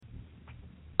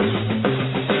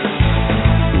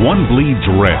One bleeds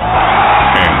red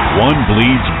and one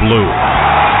bleeds blue.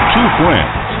 Two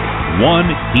friends, one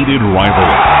heated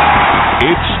rivalry.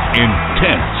 It's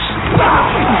intense.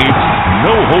 It's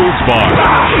no holds barred.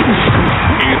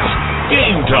 It's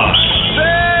game time.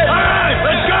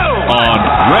 Let's go! On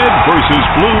Red vs.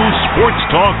 Blue Sports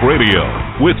Talk Radio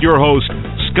with your hosts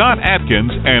Scott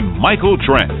Atkins and Michael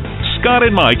Trent. Scott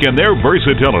and Mike and their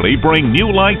versatility bring new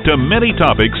light to many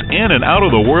topics in and out of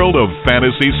the world of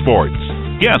fantasy sports.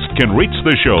 Guests can reach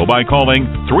the show by calling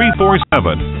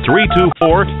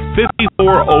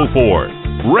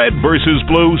 347-324-5404. Red vs.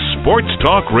 Blue Sports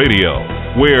Talk Radio,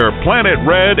 where Planet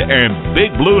Red and Big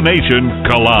Blue Nation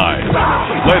collide.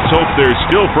 Let's hope they're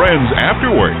still friends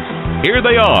afterwards. Here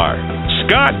they are,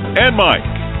 Scott and Mike.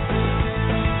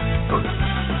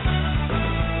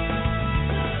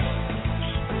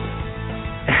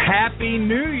 Happy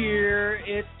New Year.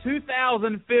 It's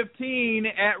 2015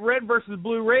 at Red vs.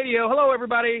 Blue Radio. Hello,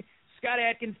 everybody. Scott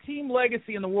Atkins, Team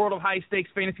Legacy in the world of high-stakes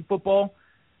fantasy football.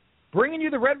 Bringing you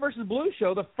the Red vs. Blue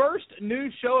show, the first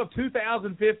news show of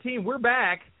 2015. We're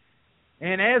back.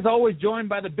 And as always, joined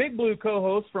by the Big Blue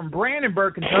co-host from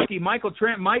Brandenburg, Kentucky, Michael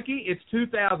Trent. Mikey, it's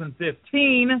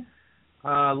 2015.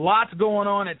 Lots going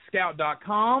on at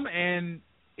Scout.com, and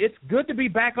it's good to be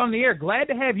back on the air. Glad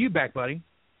to have you back, buddy.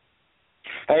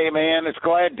 Hey man, it's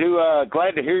glad to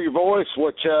hear your voice.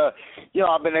 Which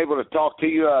I've been able to talk to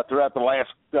you throughout the last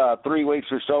 3 weeks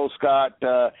or so, Scott,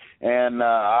 and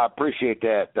I appreciate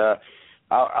that.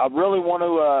 I really want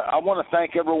to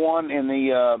thank everyone in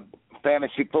the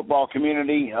fantasy football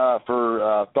community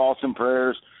for thoughts and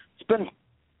prayers. It's been,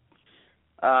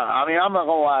 I'm not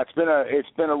gonna lie,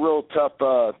 it's been a real tough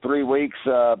 3 weeks,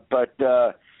 but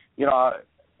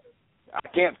I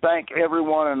can't thank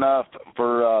everyone enough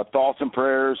for thoughts and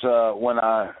prayers. When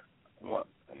I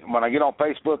get on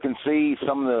Facebook and see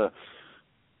some of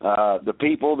the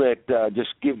people that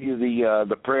just give you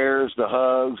the prayers, the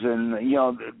hugs, and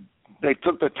they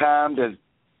took the time to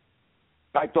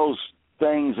type those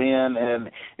things in, and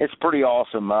it's pretty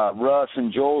awesome. Russ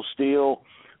and Joel Steele,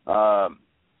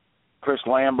 Chris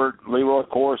Lambert, Leroy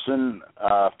Corson,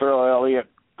 Farrell Elliott,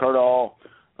 Kurt All,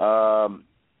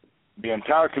 the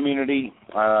entire community,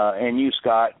 and you,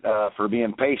 Scott, for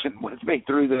being patient with me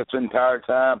through this entire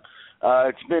time.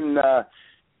 It's been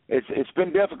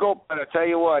difficult, but I tell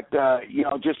you what,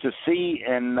 just to see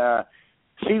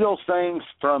those things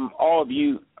from all of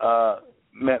you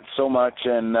meant so much,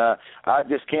 and I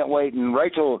just can't wait. And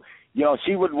Rachel,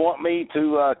 she would want me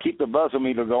to keep the buzzer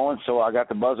meter going, so I got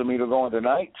the buzzer meter going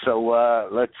tonight. So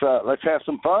let's have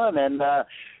some fun, and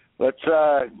let's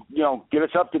get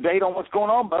us up to date on what's going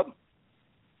on, bub.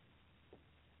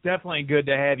 Definitely good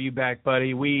to have you back,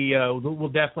 buddy. We'll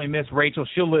definitely miss Rachel.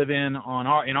 She'll live in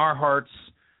our hearts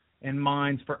and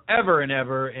minds forever and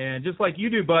ever. And just like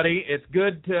you do, buddy, it's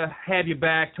good to have you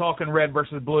back talking Red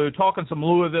versus Blue, talking some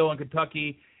Louisville and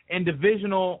Kentucky, and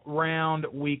Divisional Round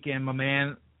Weekend, my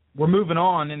man. We're moving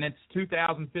on, and it's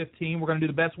 2015. We're going to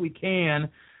do the best we can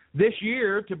this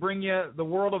year to bring you the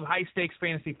world of high-stakes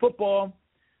fantasy football.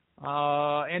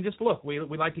 And just look, we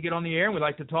like to get on the air and we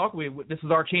like to talk. This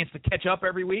is our chance to catch up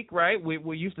every week, right?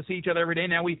 We used to see each other every day.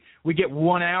 Now we get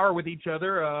 1 hour with each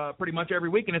other pretty much every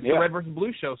week, and it's the Red versus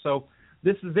Blue show. So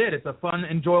this is it. It's a fun,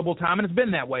 enjoyable time, and it's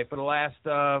been that way for the last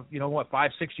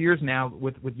 5-6 years now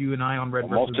with you and I on Red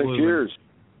versus Blue. Almost 6 years.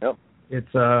 Yep.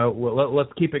 It's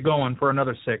let's keep it going for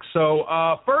another 6. So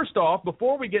first off,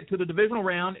 before we get to the divisional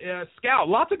round, Scout,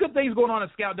 lots of good things going on at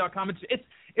Scout.com.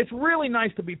 It's really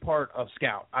nice to be part of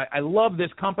Scout. I love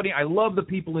this company. I love the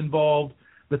people involved,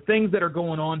 the things that are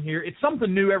going on here. It's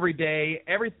something new every day.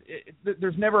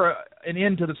 There's never an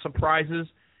end to the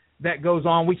surprises that goes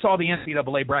on. We saw the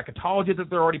NCAA bracketology that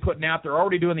they're already putting out. They're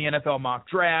already doing the NFL mock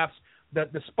drafts.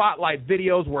 The spotlight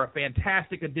videos were a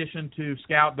fantastic addition to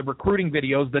Scout. The recruiting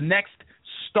videos, the next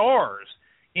stars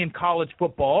in college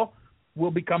football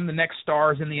will become the next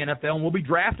stars in the NFL, and we'll be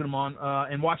drafting them on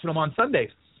and watching them on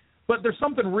Sundays. But there's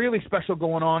something really special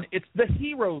going on. It's the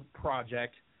Heroes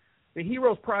Project. The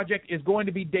Heroes Project is going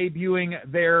to be debuting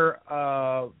their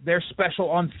special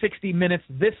on 60 Minutes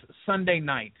this Sunday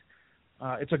night.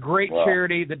 It's a great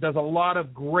charity that does a lot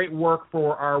of great work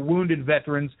for our wounded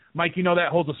veterans. Mike, that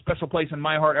holds a special place in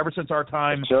my heart ever since our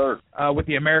time with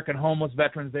the American homeless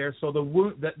veterans there. So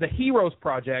the Heroes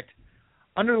Project,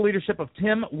 under the leadership of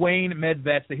Tim Wayne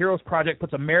MedVets, the Heroes Project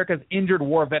puts America's injured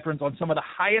war veterans on some of the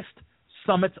highest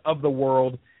summits of the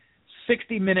world.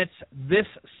 60 Minutes this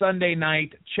Sunday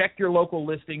night. Check your local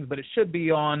listings, but it should be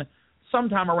on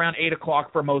sometime around 8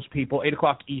 o'clock for most people, 8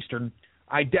 o'clock Eastern.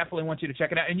 I definitely want you to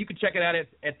check it out, and you can check it out at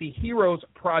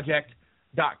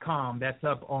theheroesproject.com. That's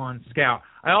up on Scout.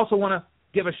 I also want to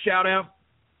give a shout-out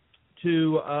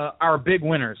to our big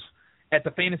winners at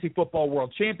the Fantasy Football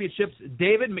World Championships,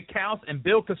 David McCouse and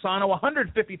Bill Casano,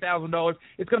 $150,000.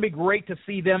 It's going to be great to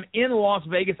see them in Las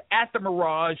Vegas at the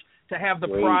Mirage to have the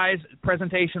prize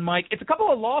presentation, Mike. It's a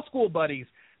couple of law school buddies.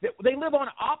 They live on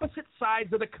opposite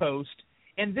sides of the coast,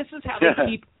 and this is how they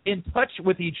keep in touch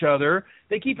with each other.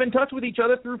 They keep in touch with each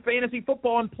other through fantasy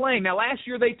football and playing. Now, last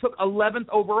year they took 11th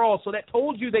overall, so that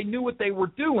told you they knew what they were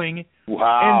doing.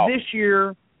 Wow. And this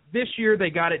year they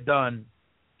got it done.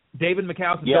 David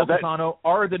McCouse and Bill Casano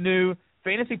are the new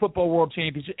Fantasy Football World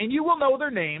Champions, and you will know their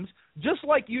names, just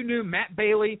like you knew Matt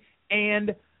Bailey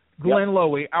and Glenn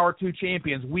Lowy, our two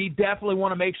champions. We definitely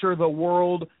want to make sure the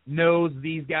world knows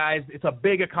these guys. It's a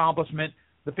big accomplishment,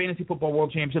 the Fantasy Football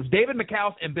World Championships. David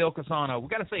McCouse and Bill Casano. We've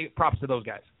got to say props to those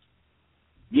guys.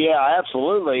 Yeah,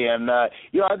 absolutely. And,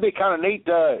 it'd be kind of neat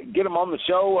to get them on the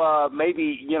show,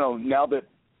 maybe, now that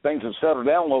things have settled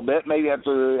down a little bit, maybe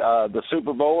after the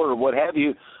Super Bowl or what have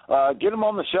you, get them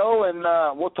on the show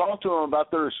and we'll talk to them about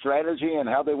their strategy and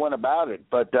how they went about it.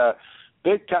 But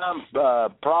big-time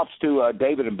props to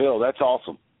David and Bill. That's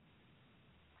awesome.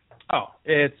 Oh,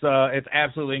 it's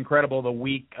absolutely incredible the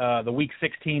week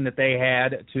 16 that they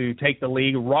had to take the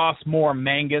league. Ross Moore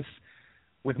Mangus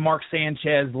with Mark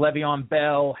Sanchez, Le'Veon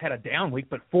Bell had a down week,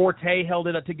 but Forte held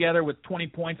it together with 20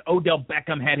 points. Odell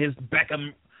Beckham had his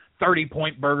Beckham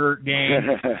 30-point burger game.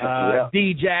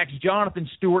 D-Jax, Jonathan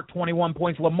Stewart, 21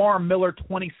 points. Lamar Miller,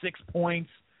 26 points.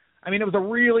 I mean, it was a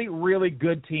really, really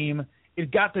good team.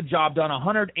 It got the job done,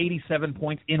 187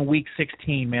 points in Week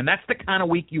 16, man. That's the kind of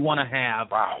week you want to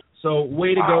have. Wow. So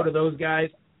way to go to those guys.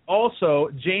 Also,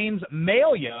 James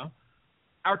Malia,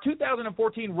 our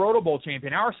 2014 Roto Bowl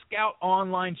champion, our Scout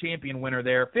Online champion winner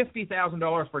there,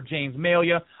 $50,000 for James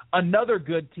Malia. Another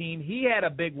good team. He had a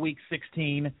big Week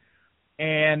 16.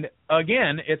 And,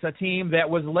 again, it's a team that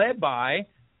was led by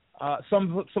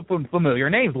some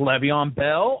familiar names, Le'Veon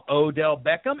Bell, Odell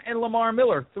Beckham, and Lamar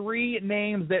Miller, three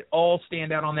names that all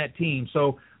stand out on that team.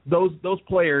 So those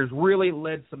players really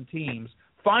led some teams.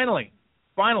 Finally,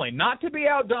 not to be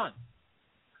outdone,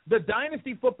 the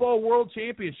Dynasty Football World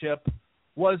Championship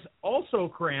was also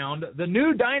crowned the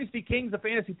new Dynasty Kings of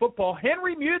Fantasy Football.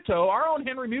 Henry Muto, our own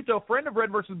Henry Muto, friend of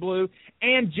RedvsBlue,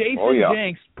 and Jason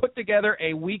Jenks put together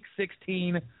a Week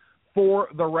 16 for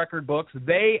the record books.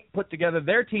 They put together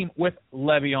their team with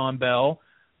Le'Veon Bell.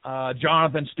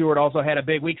 Jonathan Stewart also had a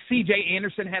big week. C.J.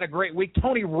 Anderson had a great week.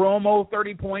 Tony Romo,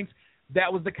 30 points.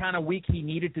 That was the kind of week he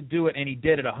needed to do it, and he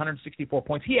did it, 164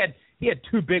 points. He had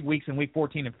two big weeks in Week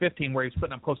 14 and 15 where he was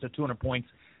putting up close to 200 points.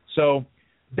 So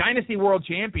Dynasty World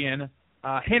Champion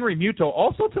Henry Muto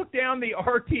also took down the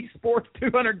RT Sports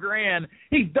 $200,000.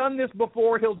 He's done this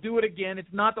before. He'll do it again. It's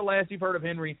not the last you've heard of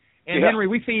Henry. And, Henry,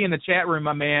 we see you in the chat room,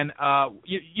 my man.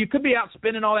 You could be out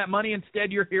spending all that money.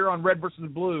 Instead, you're here on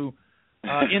Red-versus-Blue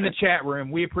in the chat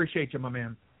room. We appreciate you, my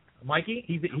man. Mikey,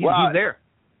 he's there.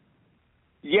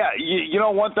 Yeah, you know,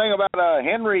 one thing about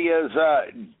Henry is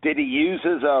did he use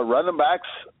his running backs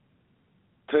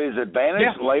to his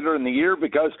advantage later in the year?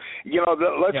 Because, you know,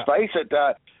 let's face it,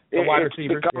 it's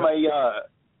become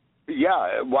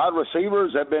wide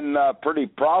receivers have been pretty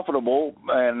profitable,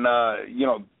 and, you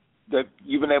know, that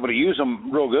you've been able to use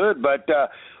them real good. But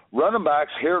running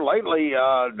backs here lately,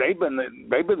 they've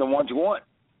been the ones you want.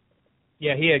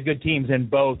 Yeah, he had good teams in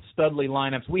both Studley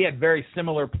lineups. We had very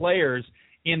similar players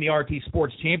in the RT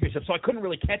Sports Championship, so I couldn't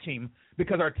really catch him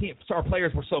because our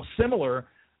players were so similar.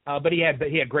 But he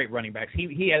had great running backs.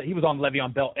 He was on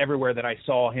Le'Veon Bell everywhere that I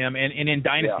saw him. And in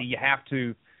Dynasty, you have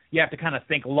to kind of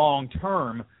think long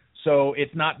term. So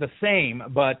it's not the same,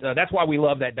 but that's why we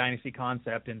love that Dynasty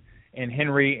concept. And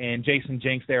Henry and Jason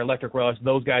Jenks there, Electric Relish,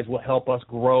 those guys will help us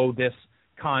grow this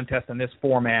contest and this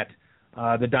format.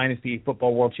 The Dynasty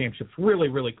Football World Championship. Really,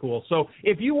 really cool. So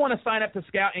if you want to sign up to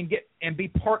Scout and be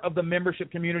part of the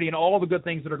membership community and all the good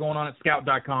things that are going on at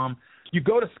Scout.com, you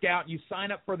go to Scout, you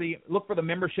sign up look for the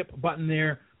membership button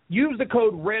there, use the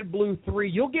code RedBlue3.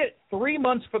 You'll get 3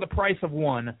 months for the price of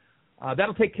one.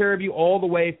 That'll take care of you all the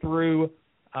way through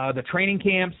the training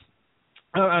camps,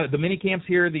 the mini camps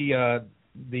here, the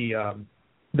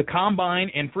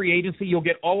combine and free agency. You'll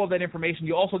get all of that information.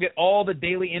 You'll also get all the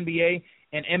daily NBA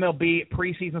and MLB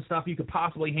preseason stuff you could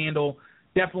possibly handle.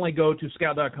 Definitely go to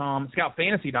Scout.com,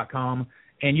 ScoutFantasy.com,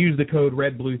 and use the code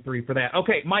RedBlue3 for that.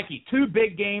 Okay, Mikey, 2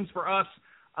 big games for us.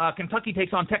 Kentucky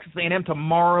takes on Texas A&M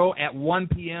tomorrow at 1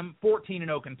 p.m.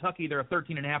 14-0 Kentucky. They're a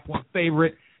 13.5-point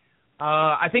favorite.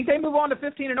 I think they move on to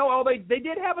 15-0. Oh, they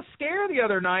did have a scare the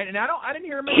other night, and I didn't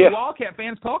hear many Wildcat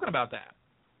fans talking about that.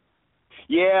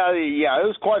 Yeah, it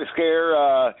was quite a scare.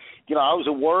 I was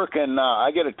at work, and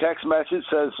I get a text message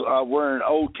that says we're in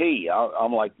OT.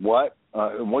 I'm like, what?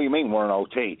 What do you mean we're in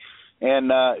OT?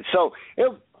 And so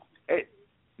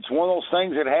it's one of those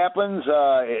things that happens,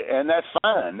 and that's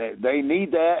fine. They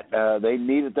need that. They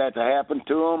needed that to happen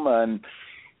to them, and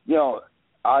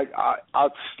I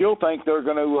still think they're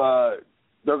going to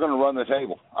run the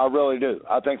table. I really do.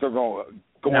 I think they're going to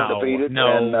go undefeated.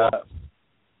 No. And,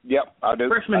 yep, I do.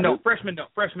 Freshmen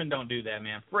don't do that,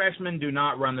 man. Freshmen do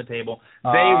not run the table. They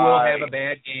will have a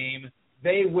bad game.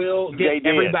 They will get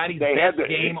everybody's best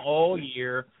game all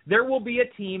year. There will be a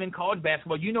team in college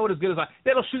basketball, you know it as good as I,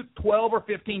 that'll shoot 12 or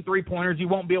 15 three-pointers. You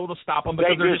won't be able to stop them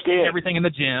because they're just doing everything in the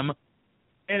gym,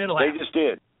 and it'll happen.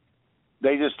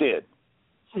 They just did.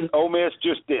 Ole Miss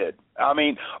just did. I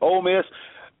mean, Ole Miss,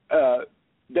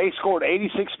 they scored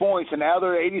 86 points, and now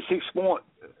they're 86 points,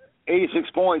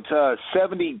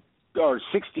 70 or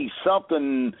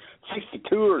 60-something,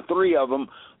 62 or 3 of them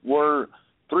were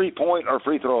three-point or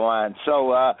free throw line.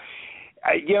 So,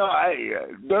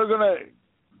 they're gonna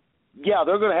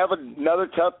have another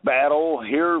tough battle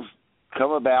here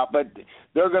come about, but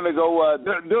they're gonna go.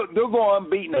 They'll go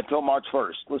unbeaten until March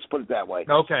 1st. Let's put it that way.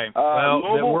 Okay.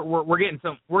 We're getting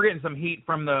some heat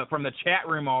from the chat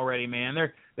room already, man.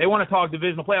 They want to talk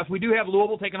divisional playoffs. We do have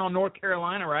Louisville taking on North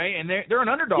Carolina, right? And they're an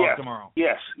underdog tomorrow.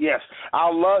 Yes.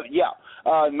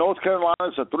 North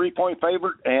Carolina's a 3-point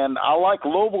favorite, and I like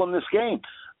Louisville in this game.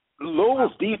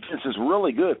 Louisville's defense is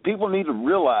really good. People need to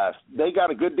realize they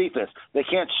got a good defense. They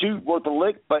can't shoot worth a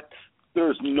lick, but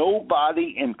there's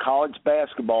nobody in college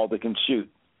basketball that can shoot.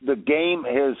 The game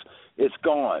it's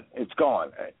gone. It's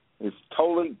gone. It's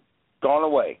totally gone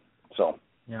away. So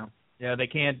yeah, they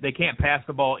can't pass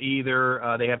the ball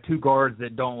either. They have 2 guards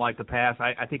that don't like to pass.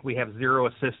 I think we have 0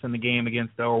 assists in the game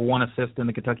or 1 assist in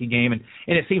the Kentucky game, and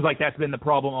it seems like that's been the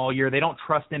problem all year. They don't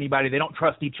trust anybody. They don't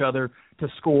trust each other to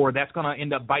score. That's going to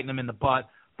end up biting them in the butt.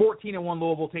 14-1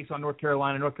 Louisville takes on North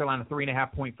Carolina. North Carolina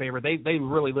 3.5-point favorite. They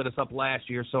really lit us up last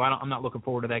year, so I'm not looking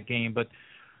forward to that game. But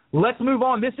let's move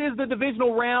on. This is the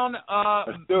divisional round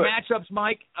matchups,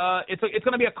 Mike. It's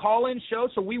going to be a call-in show,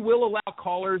 so we will allow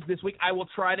callers this week. I will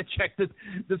try to check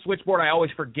the switchboard. I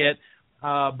always forget.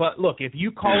 But, look, if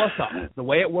you call us up, the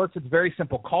way it works, it's very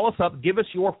simple. Call us up. Give us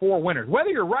your 4 winners.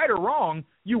 Whether you're right or wrong,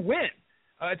 you win.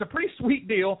 It's a pretty sweet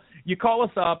deal. You call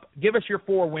us up, give us your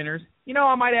 4 winners.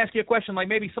 I might ask you a question like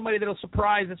maybe somebody that'll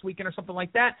surprise this weekend or something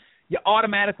like that. You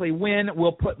automatically win.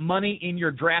 We'll put money in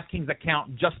your DraftKings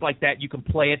account just like that. You can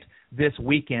play it this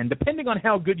weekend. Depending on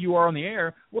how good you are on the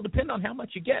air will depend on how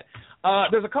much you get.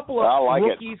 There's a couple of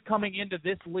rookies coming into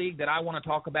this league that I want to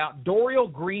talk about.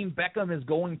 Dorial Green-Beckham is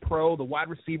going pro, the wide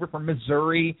receiver from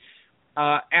Missouri,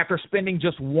 after spending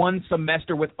just 1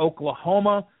 semester with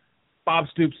Oklahoma. Bob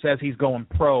Stoops says he's going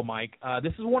pro, Mike.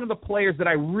 This is one of the players that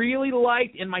I really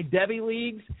liked in my Devy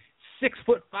leagues.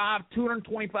 6'5",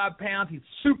 225 pounds. He's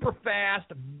super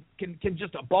fast, can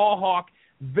just a ball hawk,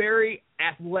 very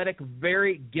athletic,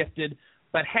 very gifted,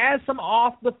 but has some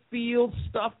off-the-field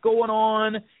stuff going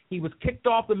on. He was kicked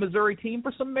off the Missouri team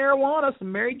for some marijuana,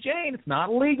 some Mary Jane. It's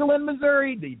not legal in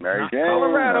Missouri. It's not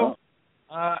Colorado.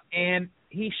 And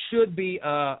he should be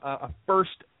a first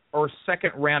or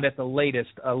second round at the latest,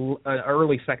 an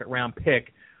early second-round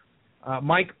pick.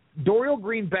 Mike, Dorial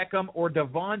Green-Beckham or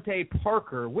Devontae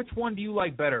Parker, which one do you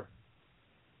like better?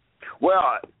 Well,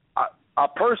 I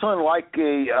personally like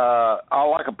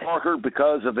a Parker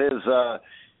because of his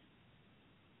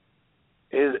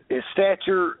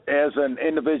stature as an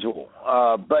individual.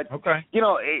 But okay.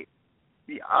 I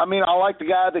like the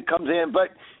guy that comes in, but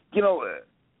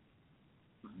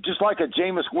just like a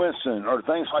Jameis Winston or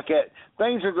things like that,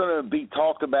 things are going to be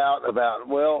talked about,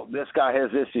 well, this guy has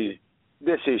this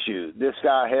issue, this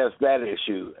guy has that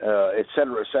issue, et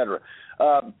cetera, et cetera.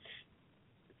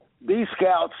 These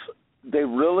scouts, they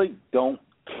really don't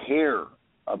care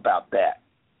about that.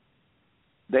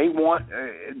 They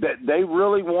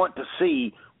really want to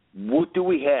see, what do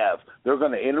we have? They're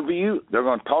going to interview, they're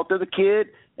going to talk to the kid,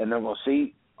 and they're going to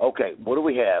see, okay, what do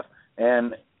we have?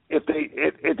 And if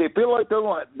they feel like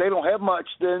they don't have much,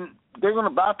 then they're going to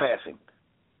bypass him.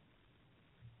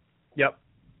 Yep.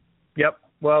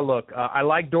 Well, look, I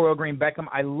like Dorial Green-Beckham.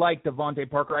 I like Devontae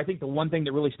Parker. I think the one thing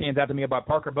that really stands out to me about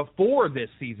Parker before this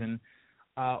season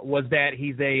was that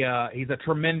he's a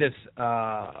tremendous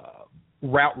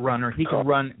route runner. He can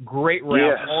run great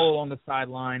routes all along the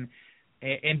sideline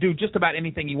and do just about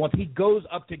anything he wants. He goes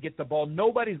up to get the ball.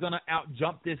 Nobody's going to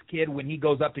out-jump this kid when he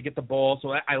goes up to get the ball,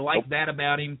 so I like that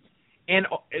about him. And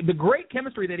the great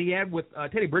chemistry that he had with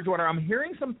Teddy Bridgewater, I'm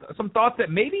hearing some thoughts that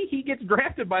maybe he gets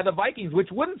drafted by the Vikings, which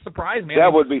wouldn't surprise me.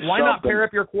 That would be why something. not pair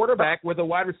up your quarterback with a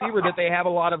wide receiver that they have a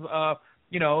lot of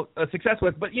success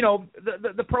with? But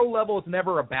the pro level is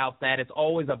never about that. It's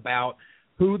always about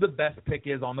who the best pick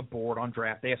is on the board on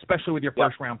draft day, especially with your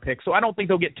first round pick. So I don't think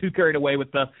they'll get too carried away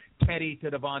with the Teddy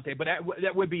to Devontae, but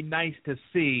that would be nice to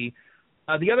see.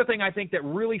 The other thing I think that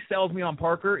really sells me on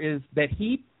Parker is that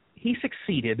he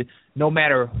succeeded no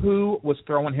matter who was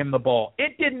throwing him the ball.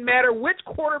 It didn't matter which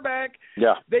quarterback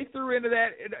they threw into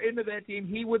that team.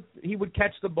 He would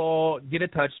catch the ball, get a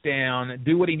touchdown,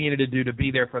 do what he needed to do to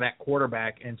be there for that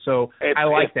quarterback. And so I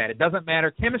like that. It doesn't matter.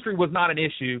 Chemistry was not an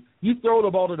issue. You throw the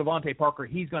ball to Devontae Parker,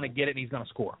 he's going to get it and he's going to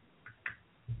score.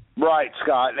 Right,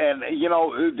 Scott. And,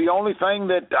 the only thing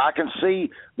that I can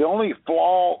see, the only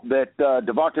flaw that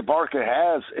Devontae Parker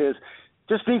has is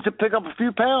just needs to pick up a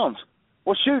few pounds.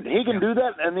 Well, shoot, he can do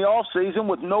that in the off season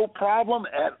with no problem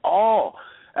at all.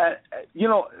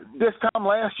 This time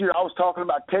last year I was talking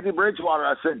about Teddy Bridgewater.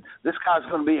 I said, this guy's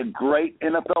going to be a great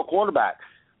NFL quarterback.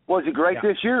 Was he great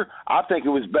this year? I think it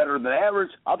was better than average.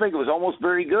 I think it was almost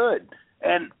very good.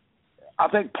 And I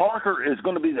think Parker is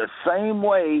going to be the same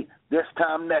way this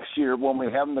time next year when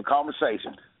we have the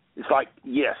conversation. It's like,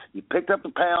 yes, he picked up the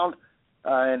pound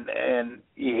and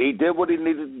he did what he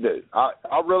needed to do.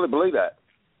 I really believe that.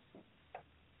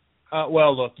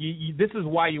 Well, look, this is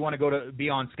why you want to go to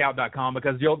BeyondScout.com,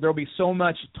 because there'll be so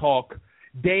much talk.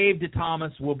 Dave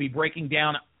DeThomas will be breaking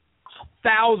down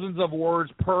thousands of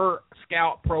words per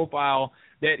scout profile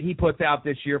that he puts out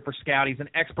this year for Scout. He's an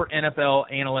expert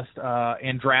NFL analyst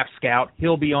and draft scout.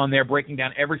 He'll be on there breaking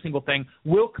down every single thing.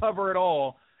 We'll cover it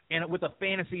all, and with a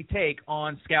fantasy take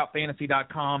on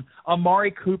ScoutFantasy.com.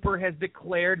 Amari Cooper has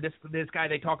declared, this guy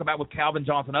they talk about with Calvin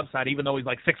Johnson upside, even though he's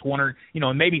like 6'1", or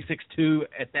maybe 6'2"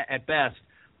 at best.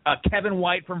 Kevin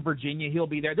White from Virginia, he'll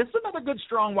be there. This is another good,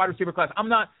 strong wide receiver class. I'm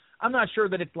not sure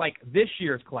that it's like this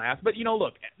year's class, but,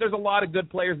 look, there's a lot of good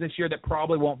players this year that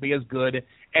probably won't be as good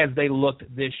as they looked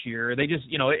this year. They just,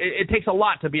 it takes a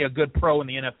lot to be a good pro in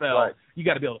the NFL. Right. You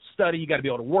got to be able to study. You got to be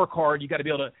able to work hard. You got to be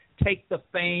able to take the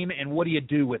fame and what do you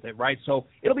do with it, right? So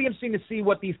it'll be interesting to see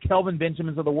what these Kelvin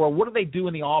Benjamins of the world, what do they do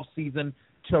in the off season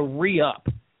to re-up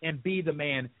and be the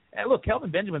man. And look,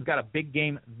 Kelvin Benjamin's got a big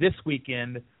game this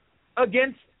weekend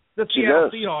against the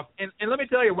Seattle Seahawks. And let me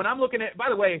tell you, when I'm looking at, by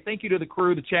the way, thank you to the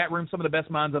crew, the chat room, some of the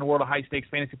best minds in the world of high-stakes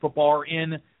fantasy football are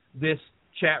in this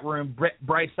chat room.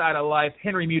 Bright Side of Life,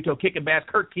 Henry Muto, Kicking Bass,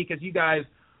 Kurt Kikas, you guys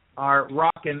are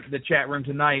rocking the chat room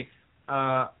tonight.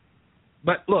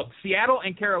 But, look, Seattle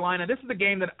and Carolina, this is a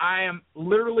game that I am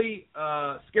literally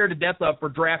scared to death of for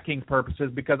DraftKings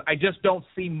purposes because I just don't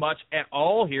see much at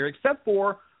all here except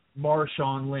for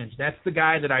Marshawn Lynch. That's the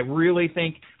guy that I really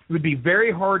think would be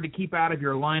very hard to keep out of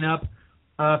your lineup,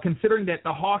 considering that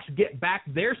the Hawks get back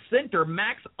their center,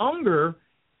 Max Unger.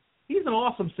 He's an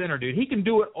awesome center, dude. He can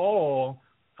do it all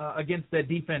against that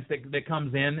defense that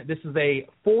comes in. This is a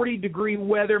 40-degree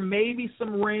weather, maybe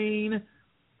some rain.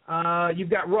 You've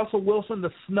got Russell Wilson,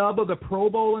 the snub of the Pro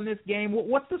Bowl in this game.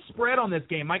 What's the spread on this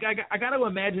game, Mike? I got to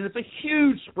imagine it's a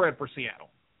huge spread for Seattle.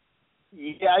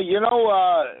 Yeah,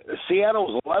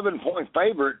 Seattle's 11-point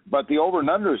favorite, but the over and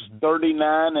under is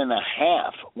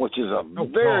 39.5, which is a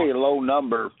very low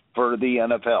number for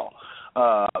the NFL,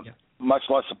 much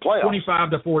less the playoffs.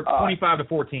 25 to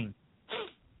 14.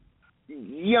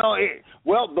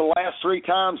 The last three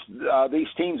times these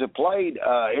teams have played,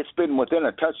 it's been within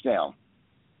a touchdown.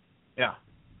 Yeah.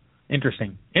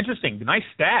 Interesting. Nice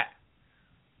stat.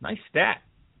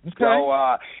 Okay.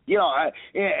 So,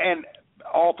 and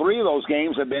all three of those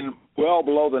games have been well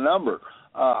below the number.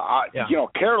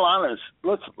 Carolina's,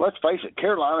 let's face it,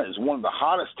 Carolina is one of the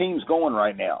hottest teams going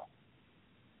right now.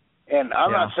 And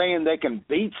I'm not saying they can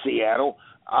beat Seattle.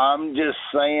 I'm just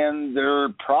saying they're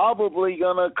probably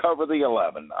going to cover the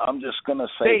 11. I'm just going to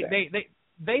say that.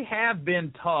 They have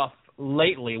been tough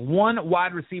lately. One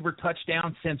wide receiver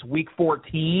touchdown since week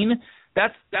 14.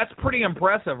 That's pretty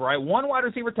impressive, right? One wide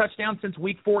receiver touchdown since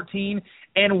week 14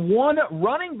 and one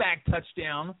running back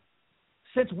touchdown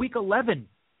since week 11.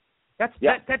 That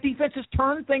defense has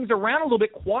turned things around a little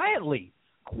bit quietly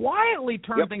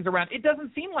turned things around. It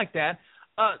doesn't seem like that.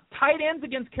 Tight ends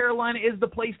against Carolina is the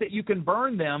place that you can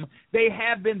burn them. They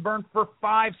have been burned for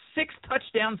 5-6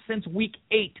 touchdowns since week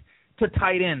 8 to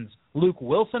tight ends. Luke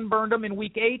Wilson burned them in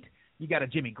week 8. You got a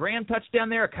Jimmy Graham touchdown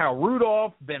there, a Kyle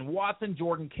Rudolph, Ben Watson,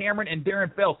 Jordan Cameron, and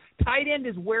Darren Fells. Tight end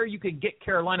is where you can get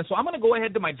Carolina. So I'm going to go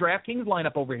ahead to my DraftKings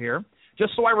lineup over here,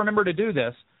 just so I remember to do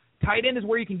this. Tight end is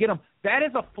where you can get them. That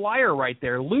is a flyer right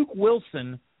there. Luke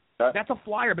Wilson that's a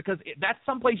flyer because that's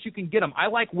someplace you can get him. I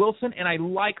like Wilson and I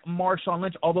like Marshawn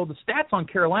Lynch, although the stats on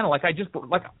Carolina, like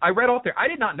I read off there, I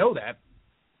did not know that.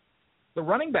 The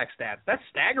running back stats, that's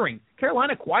staggering.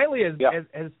 Carolina quietly has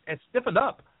stiffened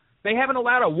up. They haven't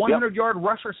allowed a 100-yard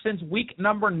rusher since week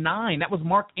number 9. That was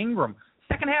Mark Ingram.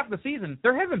 Second half of the season,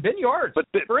 there haven't been yards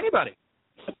for anybody.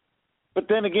 But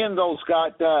then again, though,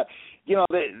 Scott,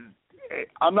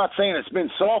 I'm not saying it's been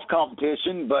soft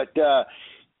competition, but,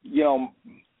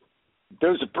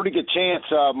 there's a pretty good chance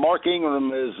Mark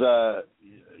Ingram is,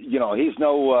 he's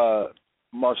no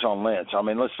Marshawn Lynch. I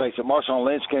mean, let's face it, Marshawn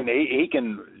Lynch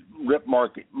can rip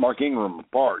Mark Ingram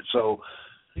apart. So,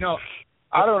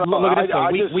 I don't know. Look at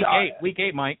this week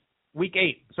 8, Mike. Week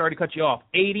 8, sorry to cut you off,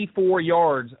 84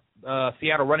 yards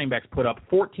Seattle running backs put up,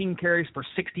 14 carries for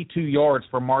 62 yards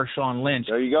for Marshawn Lynch.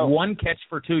 There you go. 1 catch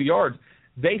for 2 yards.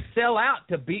 They sell out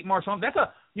to beat Marshawn. That's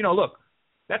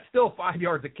that's still 5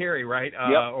 yards a carry, right?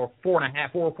 Or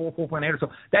 4.5, 4.8 or so.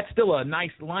 That's still a nice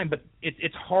line, but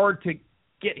it's hard to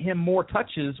get him more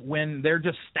touches when they're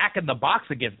just stacking the box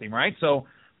against him, right? So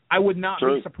I would not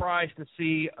be surprised to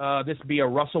see this be a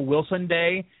Russell Wilson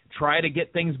day. Try to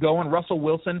get things going. Russell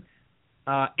Wilson,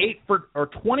 20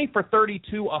 for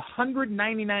 32,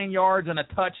 199 yards and a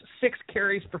touch, 6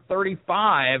 carries for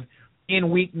 35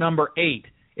 in week number 8.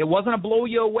 It wasn't a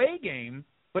blow-you-away game,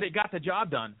 but it got the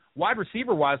job done. Wide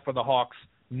receiver-wise for the Hawks,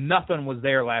 nothing was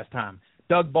there last time.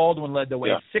 Doug Baldwin led the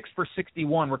way, 6 for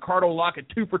 61. Ricardo Lockett,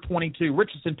 2 for 22.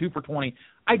 Richardson, 2 for 20.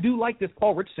 I do like this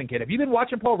Paul Richardson kid. Have you been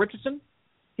watching Paul Richardson?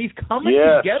 He's coming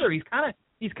together. He's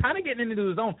kind of getting into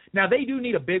his own. Now, they do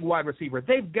need a big wide receiver.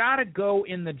 They've got to go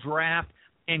in the draft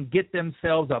and get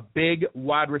themselves a big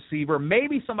wide receiver,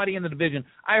 maybe somebody in the division.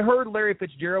 I heard Larry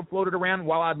Fitzgerald floated around.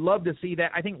 While I'd love to see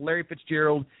that, I think Larry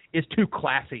Fitzgerald is too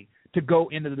classy to go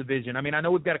into the division. I mean, I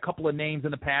know we've got a couple of names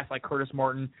in the past like Curtis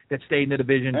Martin that stayed in the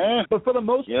division, but for the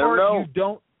most part,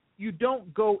 you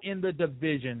don't go in the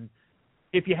division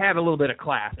if you have a little bit of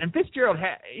class. And Fitzgerald,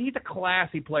 he's a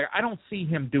classy player. I don't see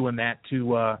him doing that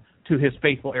to his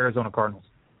faithful Arizona Cardinals.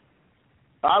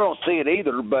 I don't see it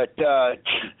either, but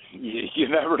you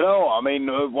never know. I mean,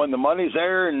 when the money's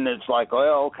there and it's like,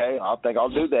 well, okay, I think I'll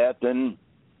do that, then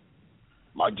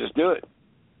might just do it.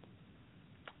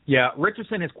 Yeah,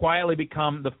 Richardson has quietly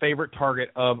become the favorite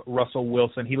target of Russell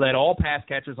Wilson. He led all pass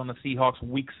catchers on the Seahawks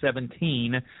week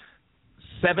 17,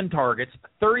 7 targets.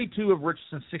 32 of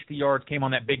Richardson's 60 yards came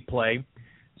on that big play.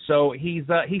 So he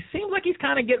seems like he's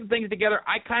kind of getting things together.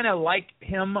 I kind of like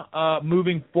him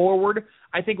moving forward.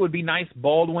 I think it would be nice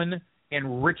Baldwin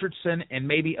and Richardson and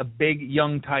maybe a big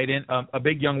young tight end, a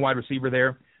big young wide receiver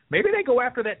there. Maybe they go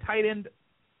after that tight end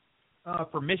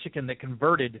for Michigan that's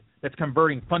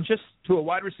converting Funchess to a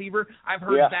wide receiver. I've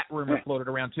heard that rumor floated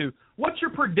around too. What's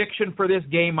your prediction for this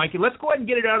game, Mikey? Let's go ahead and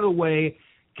get it out of the way.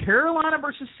 Carolina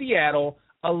versus Seattle,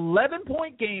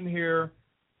 11-point game here.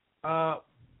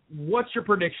 What's your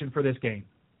prediction for this game?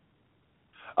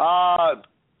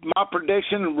 My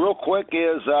prediction, real quick,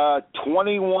 is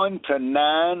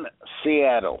 21-9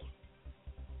 Seattle.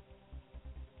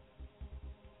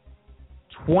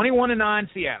 21-9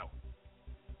 Seattle.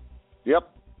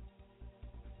 Yep.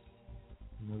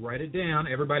 Write it down.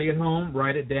 Everybody at home,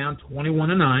 write it down.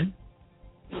 21-9.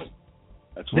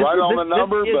 That's right on the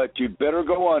number, but you better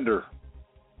go under.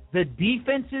 The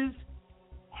defenses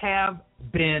have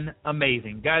been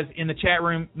amazing. Guys, in the chat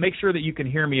room, make sure that you can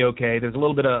hear me okay. There's a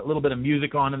little bit of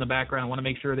music on in the background. I want to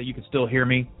make sure that you can still hear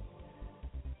me.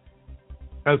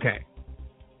 Okay.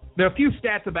 There are a few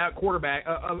stats about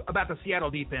about the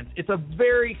Seattle defense. It's a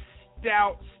very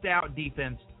stout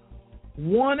defense.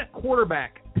 One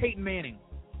quarterback, Peyton Manning,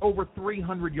 over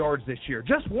 300 yards this year.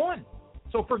 Just one.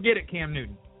 So forget it, Cam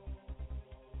Newton.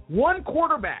 One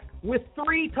quarterback with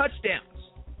 3 touchdowns.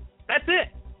 That's it.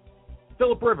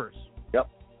 Phillip Rivers. Yep.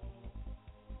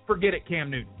 Forget it,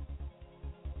 Cam Newton.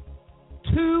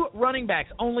 2 running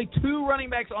backs, only 2 running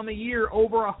backs on the year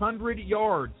over 100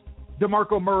 yards.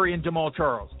 DeMarco Murray and Jamal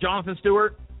Charles. Jonathan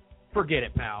Stewart, forget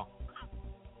it, pal.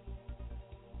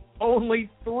 Only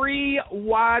 3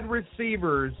 wide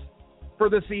receivers for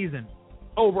the season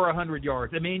over 100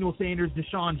 yards. Emmanuel Sanders,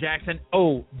 Deshaun Jackson,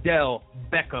 Odell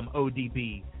Beckham,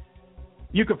 ODB.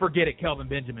 You can forget it, Kelvin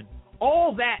Benjamin.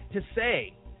 All that to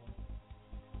say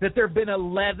that there have been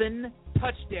 11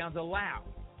 touchdowns allowed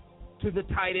to the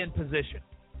tight end position.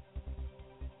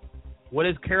 What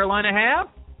does Carolina have?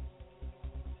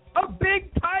 A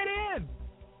big tight end.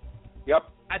 Yep.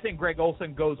 I think Greg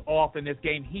Olsen goes off in this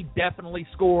game. He definitely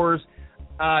scores.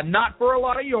 Not for a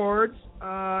lot of yards.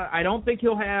 I don't think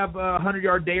he'll have a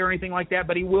 100-yard day or anything like that,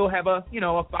 but he will have a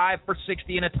 5 for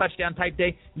 60 and a touchdown type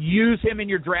day. Use him in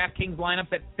your DraftKings lineup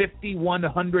at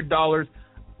 $5,100.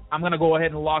 I'm going to go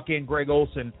ahead and lock in Greg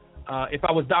Olsen. If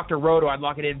I was Dr. Roto, I'd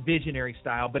lock it in visionary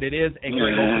style, but it is a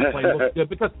Greg Olsen play. Looks good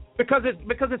because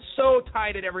it's so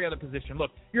tight at every other position.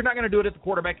 Look, you're not going to do it at the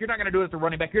quarterback. You're not going to do it at the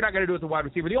running back. You're not going to do it at the wide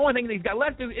receiver. The only thing that he's got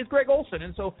left is Greg Olsen,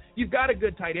 and so you've got a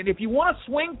good tight end. If you want to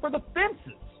swing for the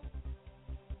fences,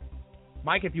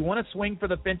 Mike, if you want to swing for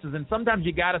the fences, and sometimes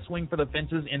you got to swing for the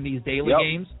fences in these daily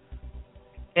games,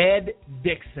 Ed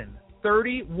Dixon,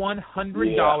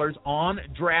 $3,100 on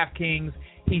DraftKings.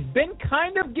 He's been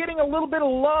kind of getting a little bit of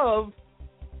love,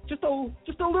 just a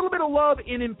little bit of love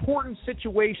in important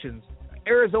situations.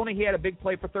 Arizona, he had a big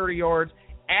play for 30 yards.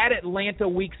 At Atlanta,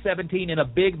 Week 17, in a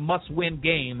big must-win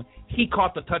game, he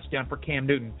caught the touchdown for Cam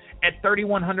Newton. At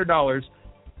 $3,100,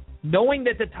 knowing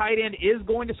that the tight end is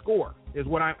going to score is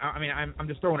what I'm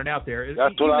just throwing it out there. In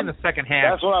the second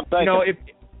half. That's what I'm thinking.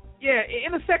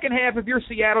 In the second half, if you're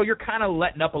Seattle, you're kind of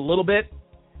letting up a little bit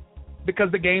because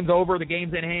the game's over, the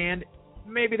game's in hand.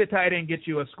 Maybe the tight end gets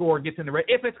you a score, gets in the red.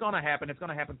 If it's going to happen, it's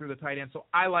going to happen through the tight end. So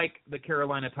I like the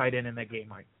Carolina tight end in that game,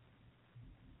 Mike.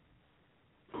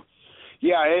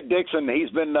 Yeah, Ed Dixon, he's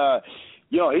been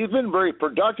very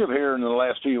productive here in the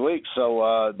last few weeks,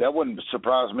 so that wouldn't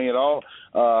surprise me at all.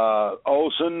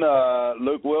 Olsen,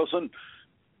 Luke Wilson.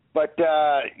 But,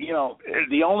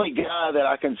 the only guy that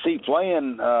I can see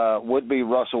playing would be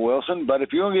Russell Wilson. But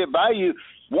if you're going to get value,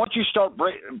 once you start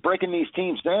breaking these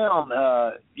teams down,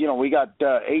 we got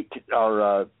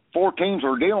 4 teams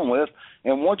we're dealing with.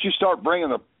 And once you start breaking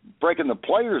the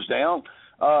players down,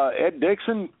 Ed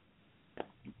Dixon,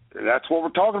 that's what we're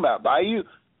talking about. Value,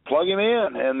 plug him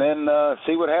in, and then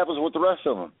see what happens with the rest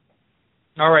of them.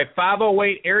 All right,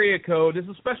 508 area code. This is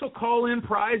a special call-in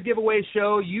prize giveaway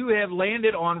show. You have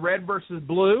landed on Red versus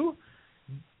Blue.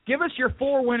 Give us your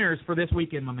 4 winners for this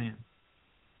weekend, my man.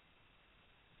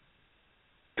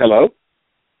 Hello?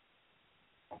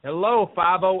 Hello,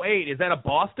 508. Is that a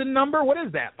Boston number? What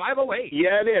is that, 508?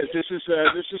 Yeah, it is. This is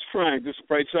Frank. This is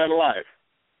Bright Side of Life.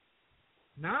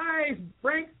 Nice.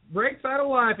 Frank, Bright Side of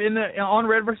Life on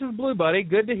Red versus Blue, buddy.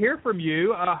 Good to hear from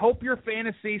you. I hope your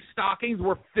fantasy stockings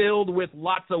were filled with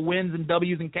lots of wins and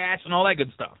W's and cash and all that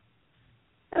good stuff.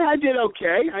 I did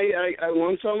okay. I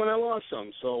won some and I lost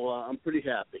some, so I'm pretty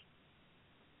happy.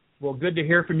 Well, good to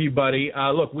hear from you, buddy.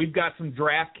 Look, we've got some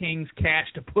DraftKings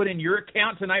cash to put in your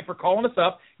account tonight for calling us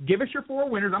up. Give us your 4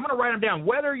 winners. I'm going to write them down.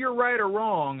 Whether you're right or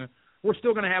wrong, we're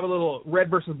still going to have a little Red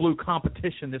versus Blue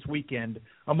competition this weekend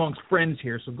amongst friends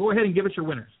here. So go ahead and give us your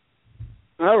winners.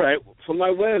 All right. For my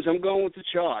winners, I'm going with the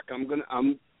chalk. I'm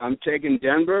taking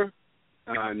Denver,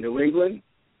 New England,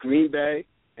 Green Bay,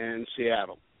 and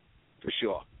Seattle for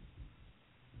sure.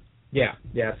 Yeah,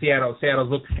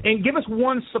 Seattle's look. And give us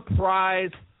one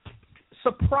surprise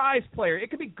player.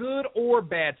 It could be good or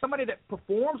bad. Somebody that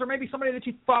performs, or maybe somebody that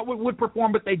you thought would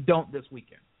perform, but they don't this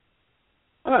weekend.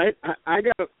 All right, I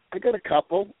got a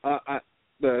couple. I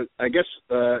guess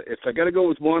if I got to go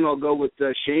with one, I'll go with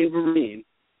Shane Vereen.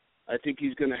 I think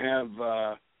he's going to have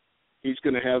a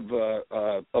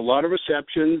lot of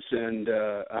receptions and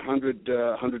 100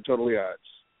 total yards.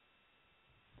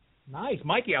 Nice,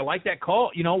 Mikey. I like that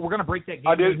call. We're going to break that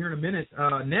game in here in a minute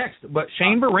next. But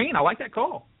Shane Vereen, I like that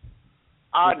call.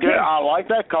 I like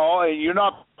that call. You're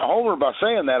not a homer by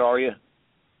saying that, are you?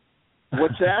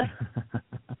 What's that?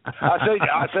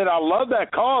 I said I love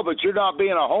that call, but you're not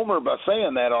being a homer by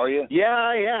saying that, are you? Yeah,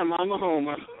 I am. I'm a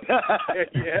homer.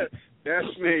 Yeah,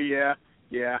 that's me.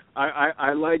 Yeah.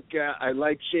 I like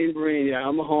Shane Vereen. Yeah,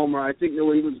 I'm a homer. I think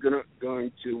New England's going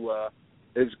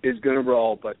to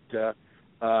roll, but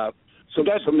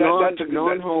some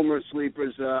non-homer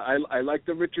sleepers. I like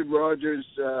the Richard Rodgers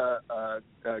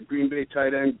Green Bay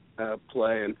tight end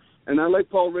play, and I like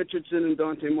Paul Richardson and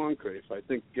Dante Moncrief. I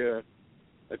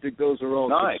think those are all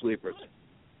good sleepers.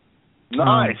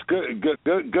 Nice,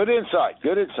 good insight.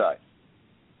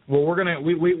 Well,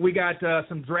 we got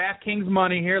some DraftKings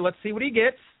money here. Let's see what he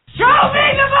gets. Show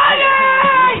me the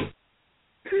money!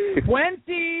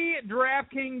 20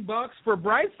 DraftKings bucks for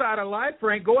Bright Side of Life,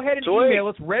 Frank. Go ahead and email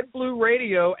us,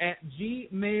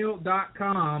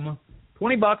 redblueradio@gmail.com.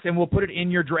 $20, and we'll put it in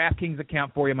your DraftKings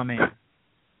account for you, my man.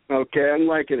 Okay, I'm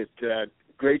liking it.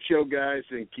 Great show, guys,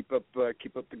 and keep up the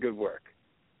good work.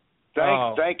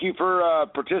 Thank you for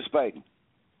participating.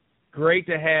 Great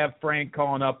to have Frank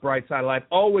calling up Bright Side of Life.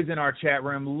 Always in our chat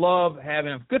room. Love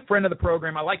having a good friend of the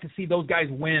program. I like to see those guys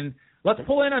win. Let's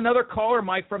pull in another caller,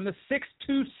 Mike, from the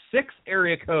 626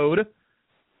 area code.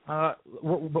 But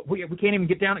we can't even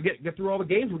get down and get through all the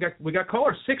games. We got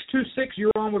caller 626.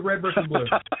 You're on with Red versus Blue.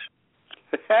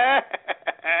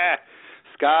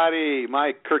 Scotty,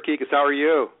 Mike, Kirk Kikas, how are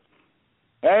you?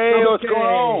 Hey, what's going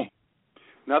on?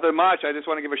 Nothing much. I just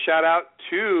want to give a shout out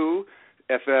to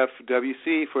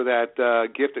FFWC for that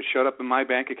gift that showed up in my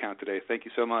bank account today. Thank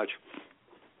you so much.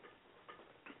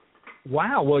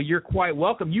 Wow, well, you're quite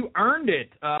welcome. You earned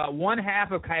it. One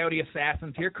half of Coyote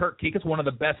Assassins here, Kirk Kikas, one of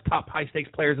the best top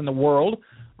high-stakes players in the world.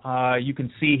 You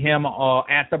can see him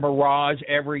at the Mirage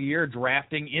every year,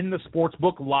 drafting in the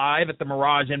sportsbook live at the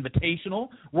Mirage Invitational.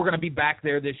 We're going to be back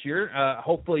there this year.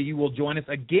 Hopefully you will join us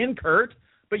again, Kurt.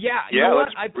 But, you know what?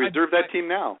 Let's reserve that team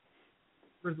now.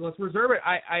 Let's reserve it.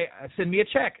 I send me a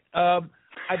check. I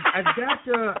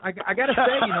got to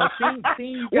say, you know,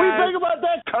 seeing you guys. What do you think about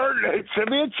that, Kurt? Send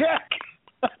me a check.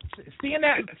 seeing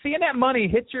that money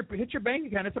hit your bank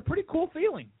account, it's a pretty cool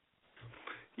feeling.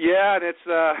 Yeah, and it's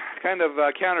kind of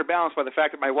counterbalanced by the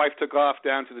fact that my wife took off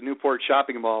down to the Newport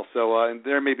shopping mall, so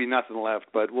there may be nothing left,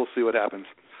 but we'll see what happens.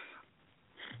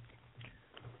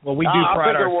 Well, we do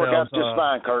pride ourselves. I think it'll work out just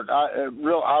fine, Kurt.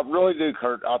 I really do,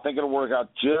 Kurt. I think it'll work out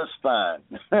just fine.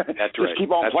 That's just right.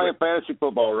 keep on playing fantasy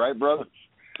football, right, brother?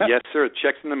 Yes, sir.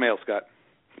 Check's in the mail, Scott.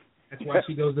 That's why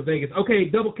she goes to Vegas. Okay,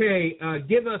 Double K,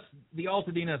 give us the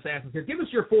Altadena Assassins here. Give us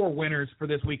your 4 winners for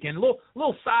this weekend. A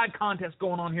little side contest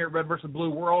going on here at Red versus Blue.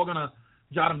 We're all going to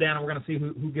jot them down, and we're going to see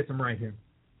who gets them right here.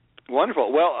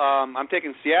 Wonderful. Well, I'm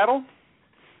taking Seattle,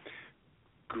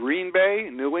 Green Bay,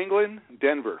 New England,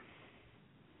 Denver.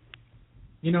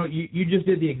 You know, you just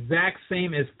did the exact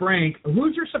same as Frank.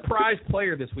 Who's your surprise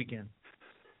player this weekend?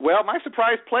 Well, my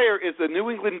surprise player is the New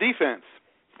England defense.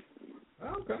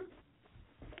 Okay.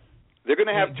 They're going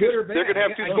to have two. They're going to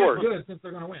have 2 scores. Good, since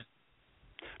they're going to win.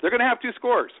 They're going to have 2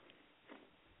 scores.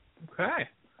 Okay.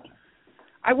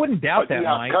 I wouldn't doubt that,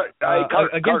 Mike.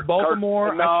 Against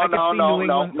Baltimore, I can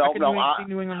see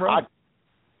New England road.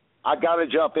 I got to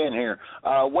jump in here.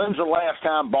 When's the last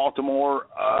time Baltimore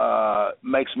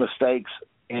makes mistakes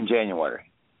in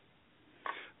January?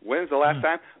 When's the last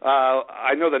time?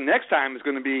 I know the next time is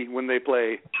going to be when they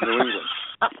play New England.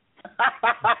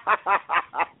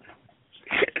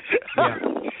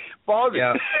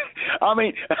 Yeah. I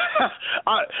mean,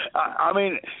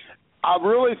 I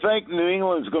really think New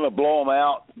England's going to blow them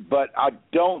out, but I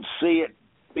don't see it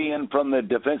being from the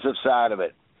defensive side of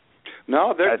it.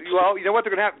 No, well, you know what?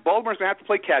 Baltimore's going to have to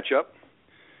play catch up,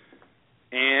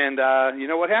 and you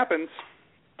know what happens?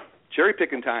 Cherry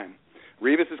picking time.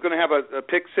 Revis is going to have a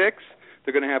pick 6.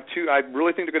 They're going to have 2. I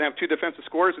really think they're going to have 2 defensive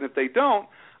scores, and if they don't,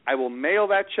 I will mail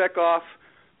that check off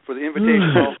for the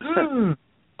Invitational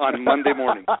on Monday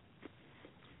morning.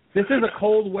 This is a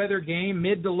cold weather game,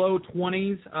 mid to low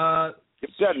 20s.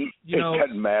 It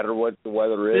doesn't matter what the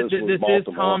weather is. This is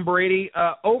Tom Brady.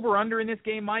 Over-under in this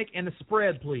game, Mike, and the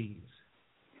spread, please.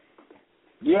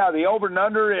 Yeah, the over and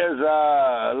under is,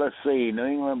 let's see, New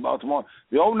England, Baltimore.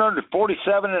 The over and under is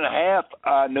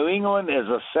 47.5. New England is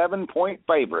a 7-point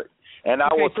favorite, and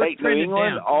I will take New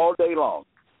England all day long.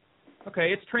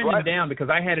 Okay, it's trending down because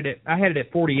I had it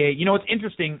at 48. You know, it's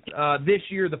interesting. This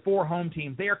year, the 4 home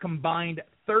teams, they are combined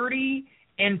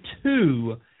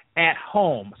 30-2 at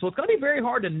home. So it's going to be very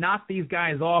hard to knock these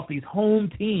guys off, these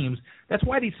home teams. That's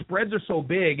why these spreads are so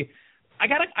big. I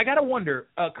gotta wonder,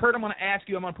 Kurt, I'm going to ask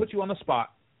you, I'm going to put you on the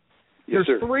spot. Yes,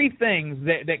 There's sir. 3 things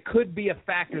that could be a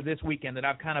factor this weekend that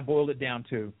I've kind of boiled it down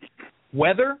to.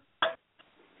 Weather,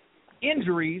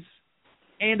 injuries,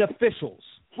 and officials.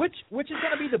 Which is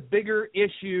going to be the bigger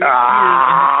issue here in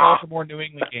this Baltimore-New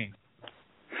England game?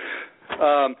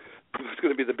 It's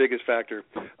going to be the biggest factor.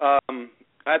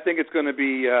 I think it's going to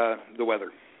be the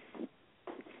weather.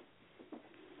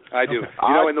 I do. Okay.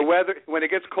 You know, in the weather, when it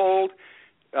gets cold,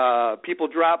 people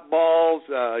drop balls.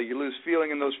 You lose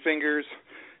feeling in those fingers.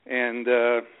 And,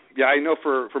 I know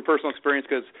from personal experience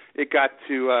because it got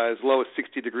to as low as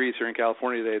 60 degrees here in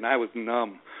California today, and I was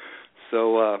numb.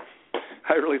 So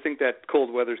I really think that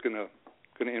cold weather is going to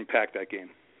impact that game.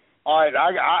 All right,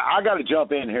 I got to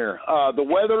jump in here. The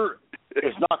weather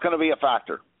is not going to be a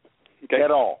factor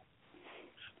at all.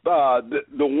 The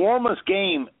warmest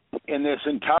game in this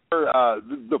entire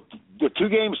the 2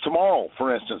 games tomorrow,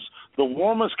 for instance, the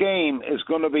warmest game is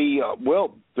going to be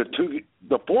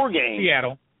the 4 games.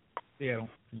 Seattle,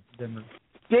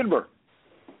 Denver.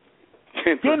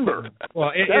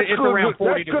 Well, it's around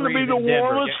 40 degrees. That's going to be the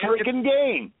warmest freaking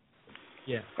game.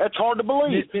 Yeah, that's hard to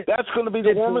believe. That's going to be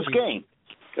the warmest game.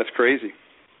 That's crazy.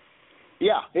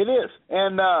 Yeah, it is.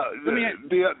 And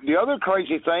the other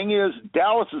crazy thing is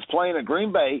Dallas is playing at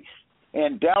Green Bay,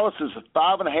 and Dallas is a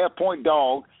 5.5-point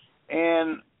dog.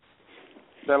 And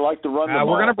They like to run the ball.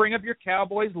 We're going to bring up your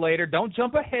Cowboys later. Don't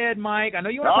jump ahead, Mike. I know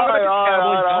you want to talk about your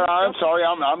Cowboys. I'm sorry.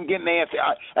 I'm getting antsy.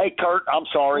 Hey, Kurt, I'm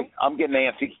sorry. I'm getting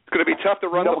antsy. It's going to be tough to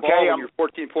run the ball when you're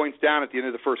 14 points down at the end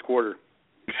of the first quarter.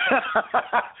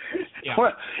 Yeah.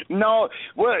 Well,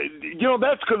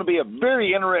 that's going to be a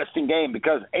very interesting game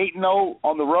because 8-0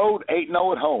 on the road,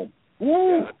 8-0 at home.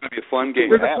 Woo! Yeah, it's going to be a fun game.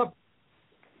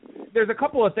 There's a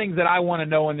couple of things that I want to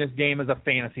know in this game as a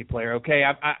fantasy player, okay?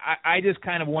 I just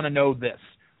kind of want to know this.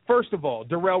 First of all,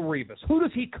 Darrelle Revis, who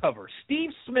does he cover?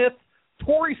 Steve Smith,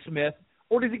 Torrey Smith,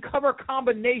 or does he cover a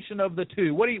combination of the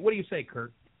two? What do you say,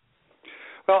 Kurt?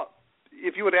 Well,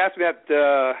 if you would ask me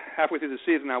that halfway through the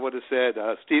season, I would have said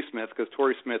Steve Smith because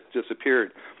Torrey Smith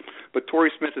disappeared. But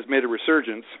Torrey Smith has made a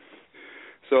resurgence.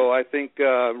 So I think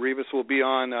Revis will be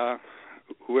on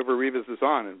whoever Revis is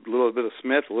on. A little bit of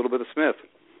Smith, a little bit of Smith.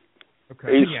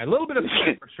 Okay. A little bit of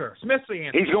Smith for sure. Smith's the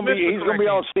answer. He's going to be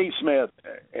on Steve Smith.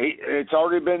 It's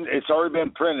already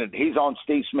been printed. He's on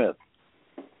Steve Smith.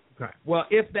 Okay. Well,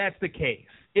 if that's the case,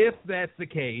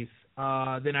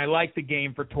 then I like the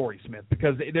game for Torrey Smith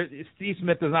because Steve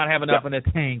Smith does not have enough in the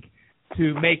tank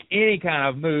to make any kind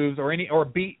of moves or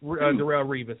beat Darrelle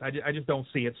Revis. I just don't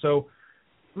see it. So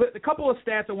a couple of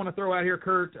stats I want to throw out here,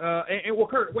 Kurt.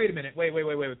 Kurt, wait a minute. Wait.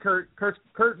 Kurt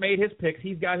made his picks.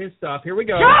 He's got his stuff. Here we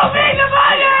go. Show me the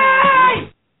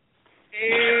money!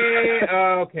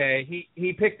 Okay.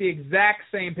 He picked the exact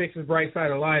same picks as Bright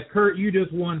Side of Life. Kurt, you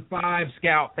just won 5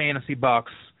 Scout fantasy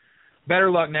bucks. Better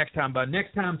luck next time, bud.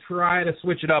 Next time, try to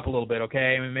switch it up a little bit,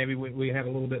 okay? I mean, maybe we have a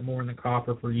little bit more in the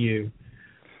coffer for you.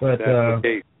 But that's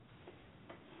okay.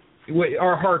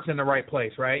 Our heart's in the right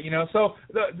place, right? So,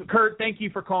 Kurt, thank you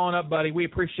for calling up, buddy. We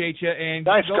appreciate you, and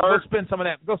thanks, go spend some of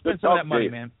that. Go spend some of that money,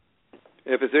 man.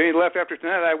 If there's any left after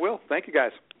tonight, I will. Thank you,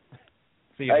 guys.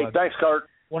 See you, bud. Thanks, Kurt.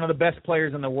 One of the best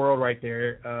players in the world, right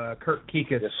there, Kurt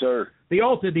Kikas. Yes, sir. The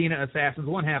Altadena Assassins,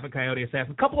 one half of Coyote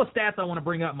Assassins. A couple of stats I want to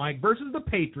bring up, Mike, versus the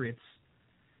Patriots.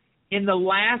 In the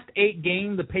last 8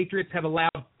 games, the Patriots have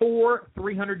allowed 4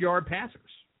 300-yard passers.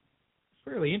 It's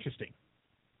fairly interesting.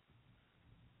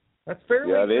 That's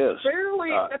fairly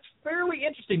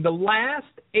interesting. The last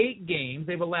 8 games,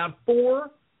 they've allowed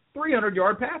 4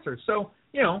 300-yard passers. So,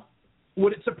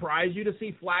 would it surprise you to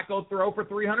see Flacco throw for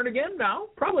 300 again? No,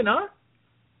 probably not.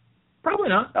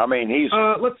 I mean, he's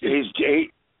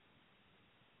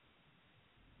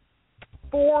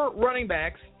 4 running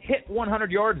backs hit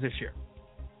 100 yards this year.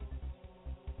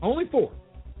 Only 4.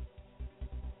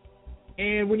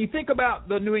 And when you think about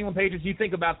the New England Patriots, you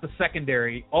think about the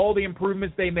secondary, all the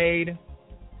improvements they made.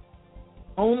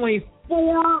 Only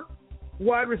 4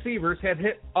 wide receivers have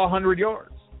hit 100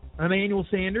 yards. Emmanuel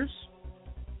Sanders,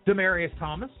 Demaryius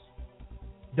Thomas,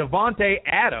 Devontae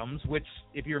Adams, which,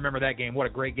 if you remember that game, what a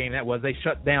great game that was. They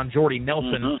shut down Jordy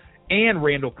Nelson and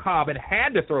Randall Cobb and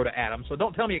had to throw to Adams, so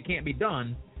don't tell me it can't be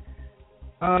done.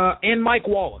 And Mike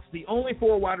Wallace, the only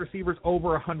 4 wide receivers over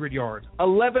 100 yards,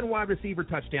 11 wide receiver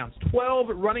touchdowns, 12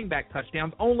 running back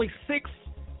touchdowns, only 6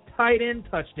 tight end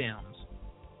touchdowns.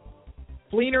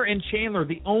 Fleener and Chandler,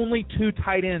 the only 2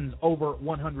 tight ends over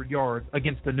 100 yards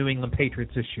against the New England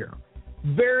Patriots this year.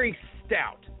 Very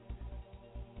stout.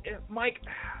 Mike,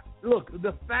 look,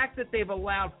 the fact that they've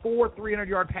allowed 4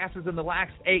 300-yard passes in the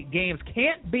last 8 games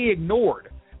can't be ignored.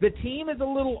 The team is a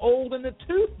little old in the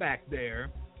tooth back there.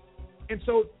 And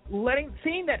so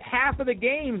seeing that half of the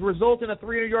games result in a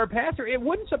 300-yard passer, it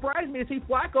wouldn't surprise me to see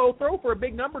Flacco throw for a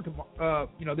big number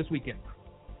this weekend.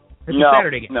 It's a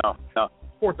Saturday game. No.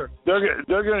 4:30. They're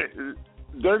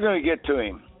going to get to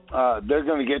him. They're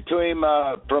going to get to him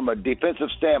from a defensive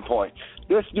standpoint.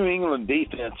 This New England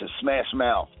defense is smash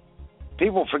mouth.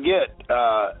 People forget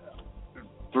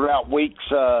throughout weeks.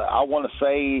 I want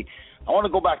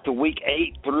to go back to week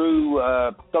 8 through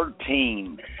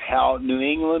 13, how New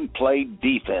England played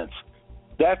defense.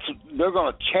 They're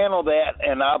going to channel that,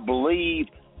 and I believe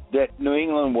that New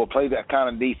England will play that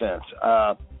kind of defense.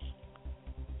 As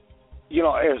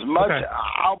much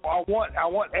I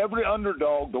want every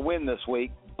underdog to win this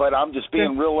week, but I'm just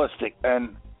being realistic,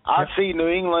 and I see New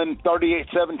England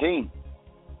 38-17.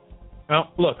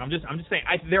 Well, look, I'm just saying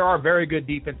there are very good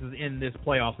defenses in this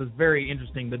playoffs. It's very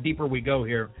interesting. The deeper we go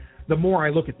here, the more I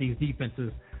look at these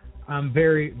defenses, I'm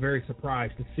very, very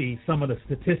surprised to see some of the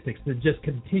statistics that just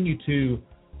continue to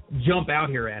jump out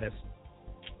here at us.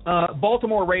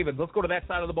 Baltimore Ravens, let's go to that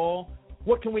side of the ball.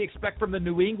 What can we expect from the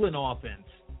New England offense?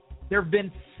 There have been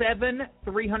 7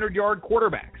 300-yard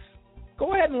quarterbacks.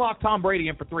 Go ahead and lock Tom Brady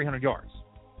in for 300 yards.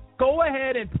 Go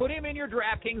ahead and put him in your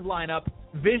DraftKings lineup,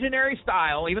 visionary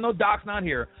style, even though Doc's not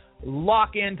here.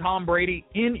 Lock in Tom Brady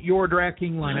in your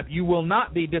DraftKings lineup. You will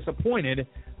not be disappointed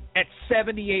at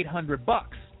 $7,800.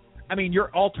 I mean,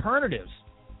 your alternatives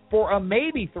for a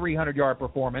maybe 300-yard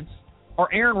performance are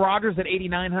Aaron Rodgers at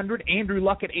 8,900, Andrew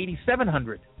Luck at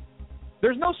 8,700.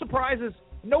 There's no surprises,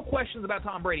 no questions about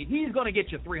Tom Brady. He's going to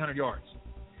get you 300 yards.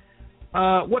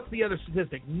 What's the other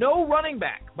statistic? No running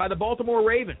back by the Baltimore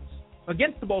Ravens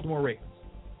against the Baltimore Ravens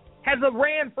has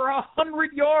ran for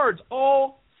 100 yards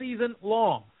all season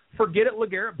long. Forget it,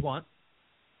 LeGarrette Blount.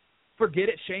 Forget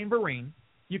it, Shane Vereen.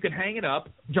 You can hang it up,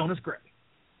 Jonas Gray.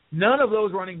 None of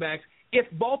those running backs. If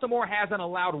Baltimore hasn't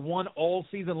allowed one all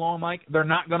season long, Mike, they're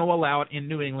not going to allow it in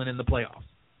New England in the playoffs.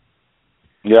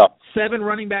 Yeah. 7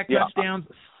 running back touchdowns,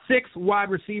 6 wide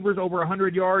receivers over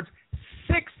 100 yards,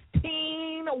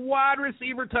 16 wide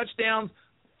receiver touchdowns.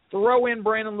 Throw in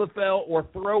Brandon LaFell or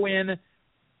throw in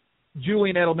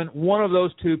Julian Edelman. One of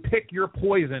those two. Pick your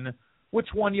poison. Which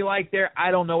one you like there,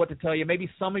 I don't know what to tell you. Maybe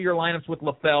some of your lineups with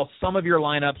LaFell, some of your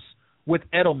lineups with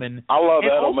Edelman. I love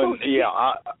Edelman. Also,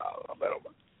 I love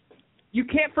Edelman. You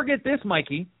can't forget this,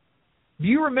 Mikey. Do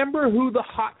you remember who the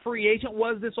hot free agent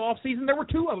was this offseason? There were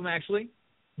 2 of them, actually.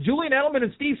 Julian Edelman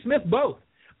and Steve Smith both.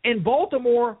 And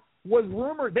Baltimore was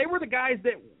rumored. They were the guys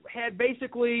that had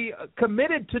basically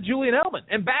committed to Julian Edelman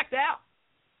and backed out.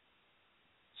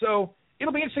 So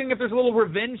it'll be interesting if there's a little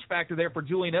revenge factor there for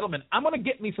Julian Edelman. I'm going to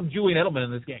get me some Julian Edelman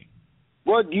in this game.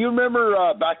 Well, do you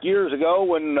remember back years ago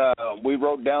when we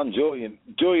wrote down Julian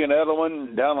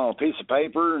Edelman down on a piece of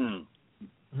paper and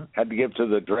had to give to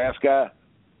the draft guy?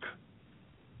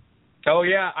 Oh,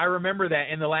 yeah, I remember that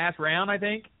in the last round, I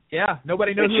think. Yeah,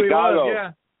 nobody knows who Chicago. he was.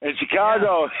 Yeah. In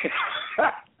Chicago.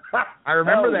 Yeah. I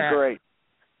remember that. Great.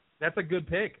 That's a good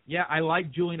pick. Yeah, I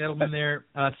like Julian Edelman there.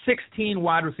 16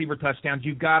 wide receiver touchdowns.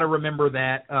 You've got to remember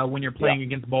that when you're playing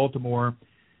against Baltimore.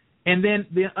 And then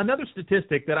another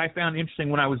statistic that I found interesting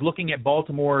when I was looking at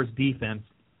Baltimore's defense,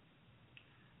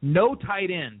 no tight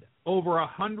end over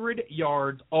 100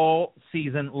 yards all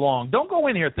season long. Don't go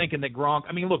in here thinking that Gronk –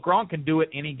 I mean, look, Gronk can do it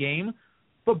any game,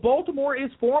 but Baltimore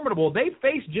is formidable. They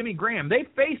faced Jimmy Graham. They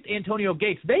faced Antonio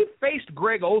Gates. They faced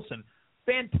Greg Olsen.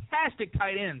 Fantastic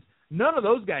tight ends. None of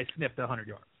those guys sniffed 100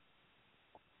 yards.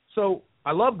 So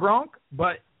I love Gronk,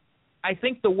 but I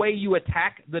think the way you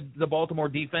attack the Baltimore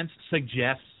defense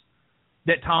suggests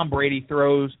that Tom Brady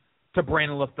throws to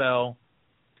Brandon LaFell,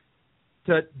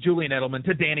 to Julian Edelman,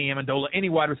 to Danny Amendola, any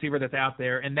wide receiver that's out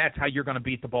there, and that's how you're going to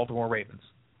beat the Baltimore Ravens.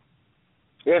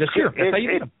 This year. That's how you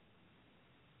beat them.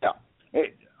 Yeah,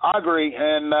 I agree,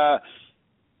 and I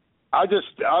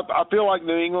feel like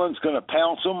New England's going to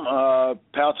pounce them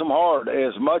hard.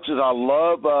 As much as I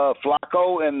love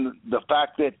Flacco and the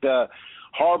fact that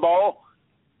Harbaugh,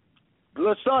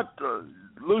 let's not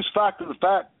lose fact of the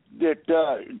fact that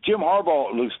Jim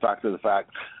Harbaugh lose fact of the fact.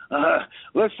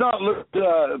 Let's not lose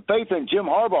faith in Jim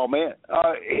Harbaugh, man.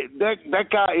 That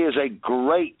guy is a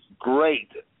great,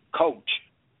 great coach.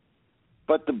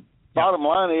 But the bottom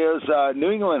line is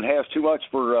New England has too much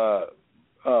for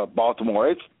Baltimore.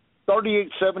 It's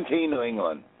 38-17 New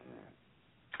England.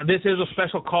 This is a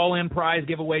special call-in prize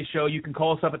giveaway show. You can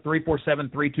call us up at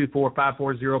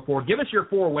 347-324-5404. Give us your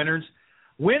 4 winners.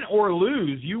 Win or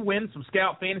lose, you win some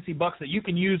Scout Fantasy Bucks that you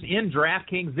can use in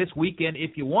DraftKings this weekend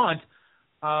if you want.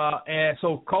 And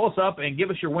so call us up and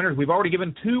give us your winners. We've already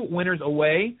given 2 winners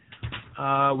away.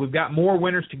 We've got more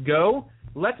winners to go.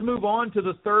 Let's move on to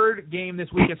the third game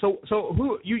this weekend. So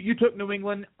who you took New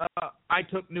England? I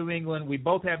took New England. We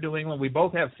both have New England. We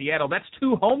both have Seattle. That's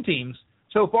 2 home teams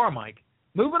so far, Mike.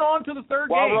 Moving on to the third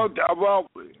game. I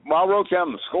wrote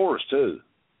down the scores too.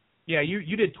 Yeah,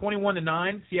 you did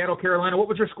 21-9, Seattle, Carolina. What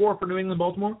was your score for New England,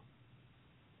 Baltimore?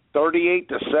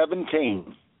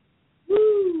 38-17.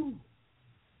 Woo!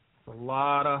 A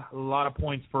lot of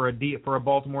points for a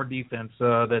Baltimore defense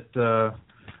that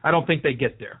I don't think they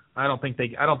get there. I don't think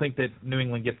that New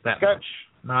England gets that much.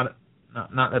 Not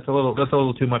that's a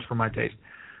little too much for my taste.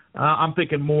 I'm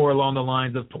thinking more along the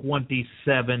lines of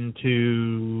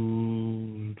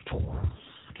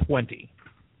 27-20.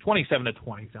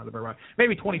 27-20 sounds about right.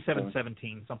 Maybe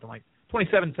 27-17, something like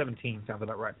 27-17 sounds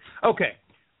about right. Okay.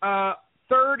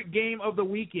 Third game of the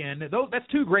weekend. That's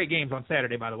 2 great games on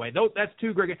Saturday, by the way. That's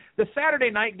 2 great games. The Saturday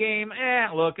night game,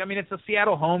 look, I mean, it's a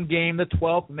Seattle home game. The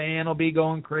 12th man will be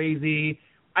going crazy.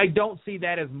 I don't see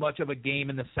that as much of a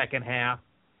game in the second half.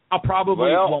 I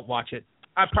probably won't watch it.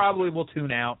 I probably will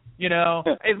tune out. You know,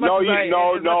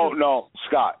 No,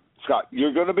 Scott,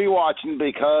 you're going to be watching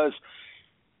because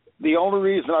the only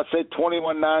reason I said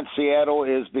 21-9 Seattle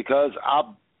is because I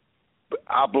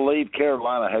believe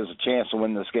Carolina has a chance to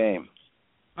win this game.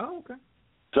 Oh, okay.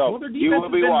 So their you defense will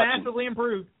be has been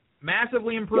watching.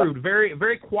 Massively improved. Yep. Very,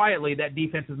 very quietly, that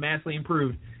defense is massively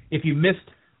improved. If you missed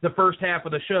the first half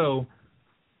of the show,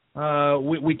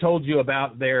 we told you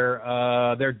about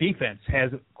their defense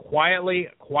has quietly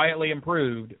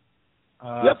improved.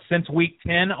 Since week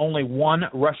 10, only one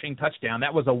rushing touchdown.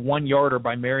 That was a 1-yarder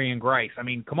by Marion Grice. I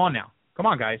mean, come on now. Come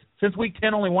on, guys. Since week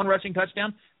 10, only one rushing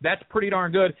touchdown. That's pretty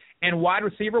darn good. And wide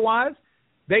receiver-wise,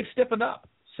 they've stiffened up.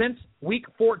 Since week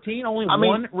 14, only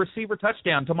one receiver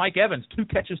touchdown to Mike Evans. 2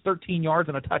 catches, 13 yards,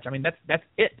 and a touch. I mean, that's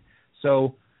it.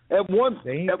 So at one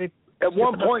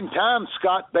point in time,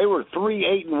 Scott, they were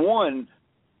 3-8-1.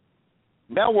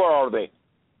 Now where are they?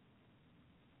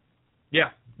 Yeah.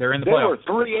 They're in the playoffs.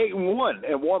 They were 3-8-1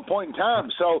 at one point in time.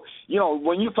 So,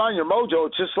 when you find your mojo,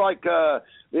 it's just like the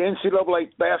NCAA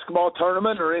basketball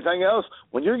tournament or anything else.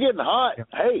 When you're getting hot,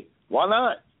 hey, why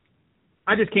not?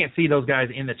 I just can't see those guys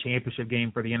in the championship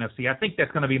game for the NFC. I think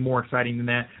that's going to be more exciting than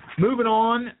that. Moving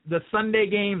on, the Sunday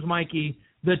games, Mikey,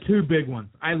 the 2 big ones.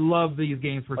 I love these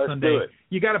games for Sunday. Do it.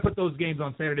 You got to put those games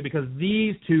on Saturday because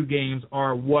these 2 games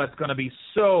are what's going to be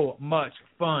so much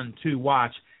fun to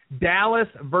watch. Dallas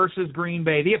versus Green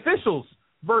Bay. The officials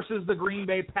versus the Green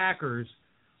Bay Packers.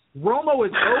 Romo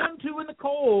is 0-2 in the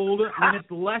cold when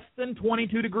it's less than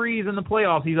 22 degrees in the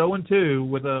playoffs. He's 0-2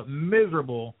 with a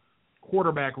miserable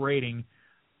quarterback rating.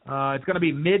 It's going to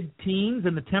be mid-teens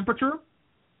in the temperature.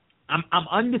 I'm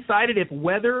undecided if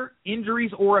weather,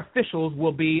 injuries, or officials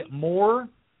will be more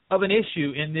of an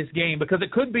issue in this game because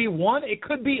it could be one, it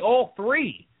could be all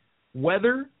 3.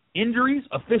 Weather, injuries,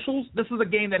 officials. This is a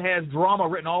game that has drama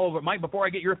written all over it. Mike, before I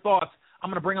get your thoughts, I'm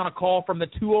going to bring on a call from the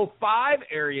 205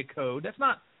 area code. That's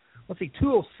not,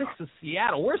 206 is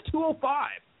Seattle. Where's 205?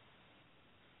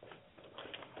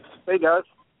 Hey, guys.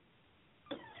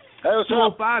 Hey, what's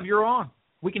 205, you're on.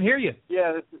 We can hear you.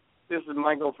 Yeah, this is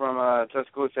Michael from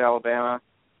Tuscaloosa, Alabama.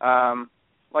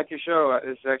 Like your show,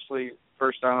 this is actually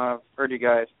first time I've heard you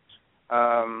guys.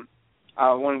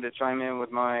 I wanted to chime in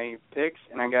with my picks,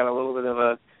 and I got a little bit of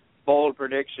a bold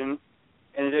prediction.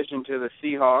 In addition to the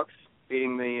Seahawks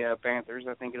beating the Panthers,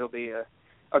 I think it'll be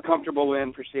a comfortable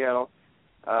win for Seattle.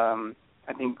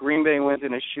 I think Green Bay wins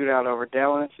in a shootout over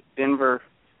Dallas. Denver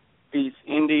beats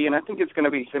Indy, and I think it's going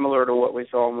to be similar to what we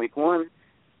saw in Week 1.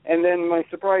 And then my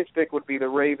surprise pick would be the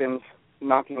Ravens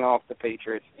knocking off the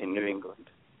Patriots in New England.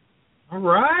 All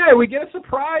right, we get a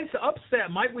surprise upset,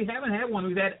 Mike. We haven't had one.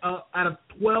 We've had out of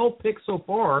 12 picks so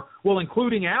far, well,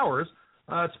 including ours,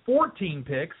 it's 14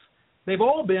 picks. They've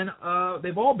all been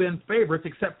favorites,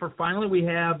 except for finally we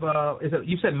have.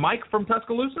 You said Mike from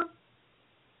Tuscaloosa?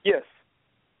 Yes.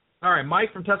 All right,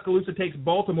 Mike from Tuscaloosa takes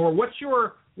Baltimore. What's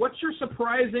your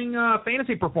surprising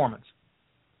fantasy performance?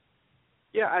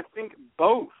 Yeah, I think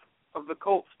both of the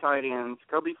Colts tight ends,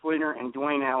 Cubby Fleener and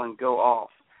Dwayne Allen, go off.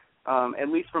 At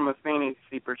least from a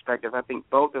fantasy perspective, I think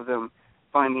both of them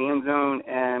find the end zone,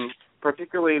 and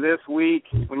particularly this week,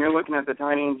 when you're looking at the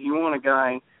tight ends, you want a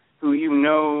guy who you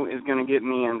know is going to get in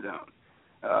the end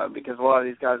zone because a lot of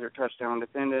these guys are touchdown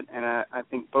dependent, and I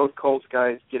think both Colts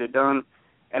guys get it done.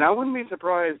 And I wouldn't be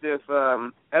surprised if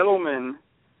Edelman,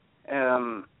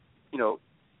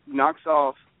 knocks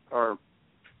off or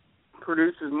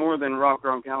produces more than Rob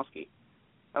Gronkowski.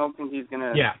 I don't think he's going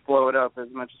to blow it up as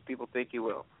much as people think he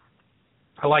will.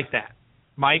 I like that.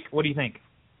 Mike, what do you think?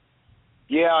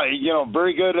 Yeah,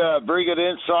 very good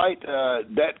insight.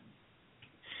 That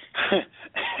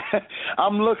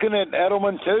I'm looking at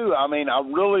Edelman too. I mean, I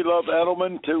really love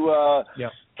Edelman to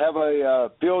have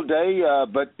a field day,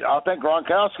 but I think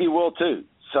Gronkowski will too.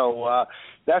 So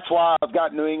that's why I've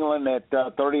got New England at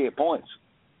 38 points.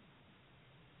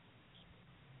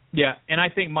 Yeah, and I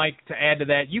think, Mike, to add to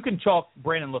that, you can chalk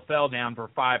Brandon LaFell down for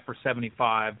 5 for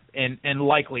 75 and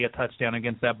likely a touchdown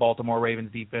against that Baltimore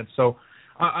Ravens defense. So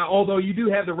although you do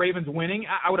have the Ravens winning,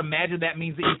 I would imagine that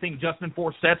means that you think Justin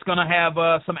Forsett's going to have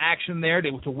some action there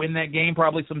to win that game,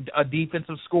 probably a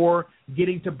defensive score,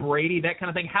 getting to Brady, that kind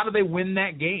of thing. How do they win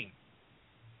that game?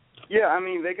 Yeah, I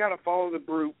mean, they got to follow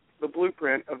the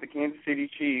blueprint of the Kansas City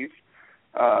Chiefs,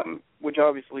 which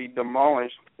obviously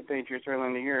demolished the Patriots early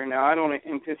in the year. Now, I don't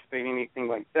anticipate anything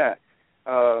like that,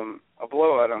 a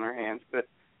blowout on our hands. But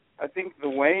I think the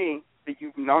way that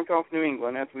you knock off New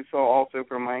England, as we saw also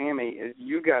from Miami, is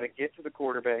you got to get to the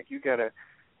quarterback. You got to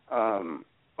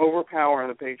overpower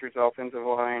the Patriots' offensive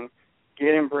line,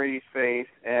 get in Brady's face,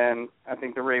 and I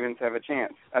think the Ravens have a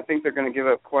chance. I think they're going to give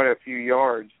up quite a few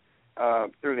yards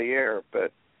through the air,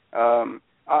 but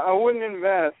I wouldn't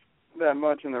invest that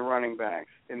much in the running backs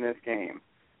in this game.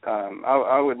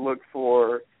 I would look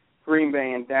for Green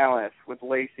Bay and Dallas with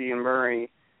Lacey and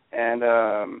Murray and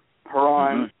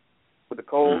Huron with the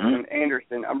Colts and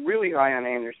Anderson. I'm really high on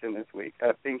Anderson this week.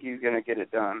 I think he's going to get it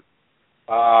done.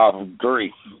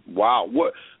 Agree. Wow.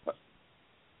 What?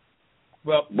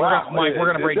 Well, Mike, we're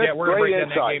going to break down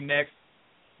that game next.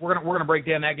 We're gonna break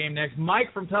down that game next.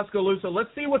 Mike from Tuscaloosa.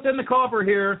 Let's see what's in the coffer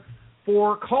here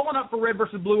for calling up for Red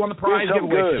versus Blue on the prize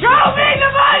giveaway. Show me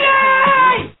the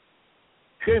money!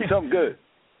 Get something good.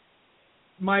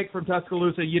 Mike from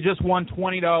Tuscaloosa, you just won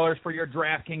 $20 for your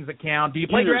DraftKings account. Do you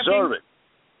play DraftKings? Deserve it.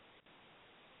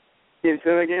 Can you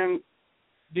say that again?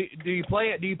 Do you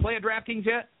play at DraftKings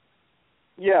yet?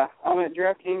 Yeah, I'm at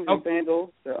DraftKings and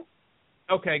FanDuel. So.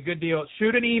 Okay, good deal.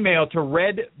 Shoot an email to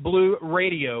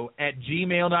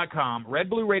redblueradio@gmail.com.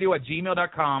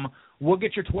 redblueradio@gmail.com. We'll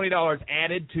get your $20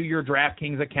 added to your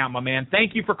DraftKings account, my man.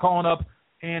 Thank you for calling up,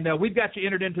 and we've got you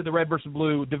entered into the Red versus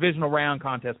Blue Divisional Round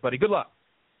contest, buddy. Good luck.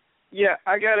 Yeah,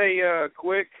 I got a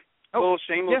quick little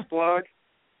shameless plug.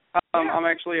 I'm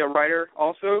actually a writer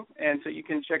also, and so you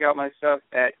can check out my stuff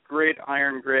at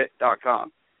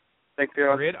gridirongrit.com. Thanks,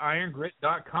 guys.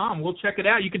 gridirongrit.com. We'll check it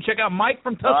out. You can check out Mike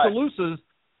from Tuscaloosa's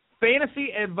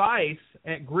fantasy advice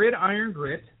at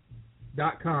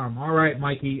gridirongrit.com. All right,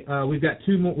 Mikey. We've got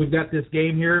two more. We've got this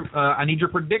game here. I need your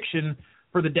prediction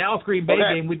for the Dallas Green Bay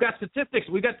game. We've got statistics.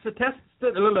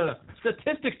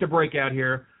 Statistics to break out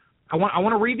here. I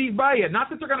want to read these by you. Not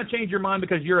that they're going to change your mind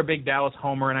because you're a big Dallas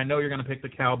homer, and I know you're going to pick the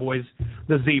Cowboys,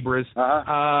 the Zebras.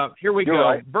 Here we go.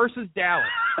 Right. Versus Dallas.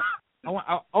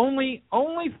 Only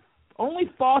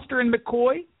Foster and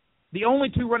McCoy, the only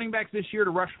two running backs this year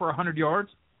to rush for 100 yards.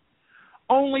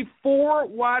 Only 4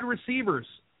 wide receivers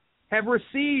have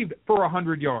received for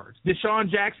 100 yards. Deshaun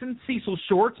Jackson, Cecil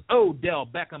Shorts, Odell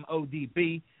Beckham,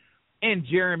 ODB, and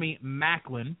Jeremy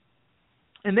Maclin.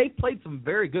 And they've played some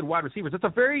very good wide receivers. It's a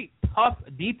very tough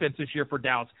defense this year for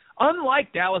Dallas.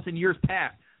 Unlike Dallas in years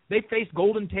past, they faced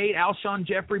Golden Tate, Alshon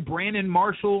Jeffrey, Brandon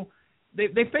Marshall.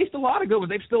 They faced a lot of good ones.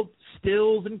 They've still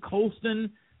Stills and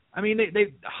Colston. I mean,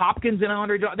 they Hopkins and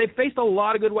Andre Johnson. They faced a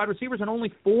lot of good wide receivers, and only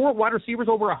 4 wide receivers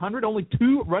over 100, only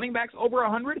 2 running backs over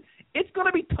 100. It's going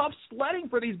to be tough sledding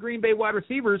for these Green Bay wide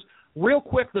receivers. Real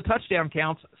quick, the touchdown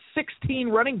counts: 16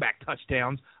 running back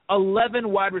touchdowns, 11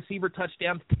 wide receiver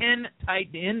touchdowns, 10 tight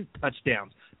end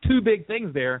touchdowns. 2 big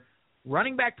things there.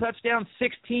 Running back touchdowns,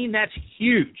 16, that's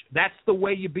huge. That's the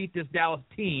way you beat this Dallas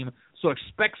team, so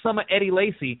expect some of Eddie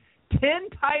Lacy. 10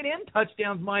 tight end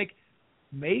touchdowns, Mike.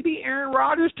 Maybe Aaron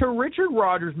Rodgers to Richard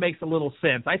Rodgers makes a little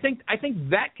sense. I think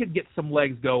that could get some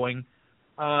legs going.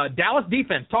 Dallas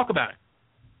defense, talk about it.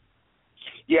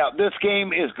 Yeah, this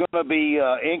game is going to be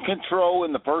in control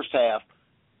in the first half.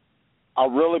 I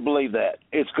really believe that.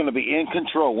 It's going to be in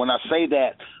control. When I say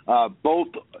that,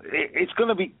 it's going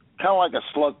to be kind of like a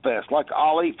slugfest, like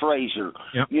Ali Frazier.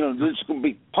 Yep. You know, they're just going to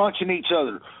be punching each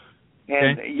other.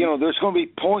 And, you know, there's going to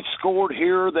be points scored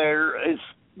here or there. It's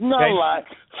not a lie.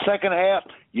 Second half,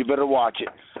 you better watch it.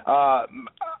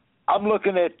 I'm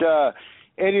looking at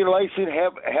Eddie Lacy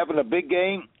having a big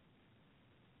game.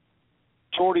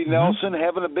 Jordy Nelson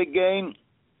having a big game.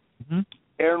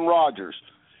 Aaron Rodgers.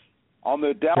 On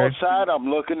the Dallas side, I'm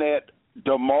looking at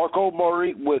DeMarco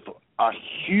Murray with a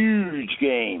huge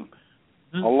game,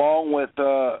 along with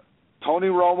Tony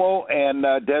Romo and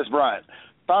Des Bryant.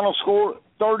 Final score,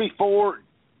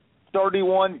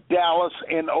 34-31, Dallas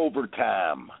in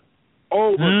overtime.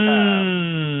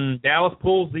 Dallas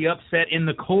pulls the upset in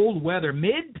the cold weather.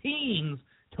 Mid-teens.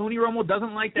 Tony Romo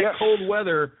doesn't like that cold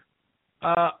weather.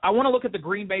 I want to look at the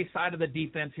Green Bay side of the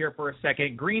defense here for a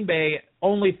second. Green Bay,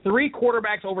 only 3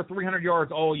 quarterbacks over 300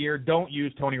 yards all year. Don't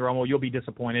use Tony Romo. You'll be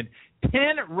disappointed. 10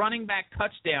 running back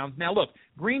touchdowns. Now, look,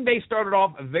 Green Bay started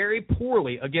off very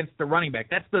poorly against the running back.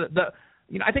 That's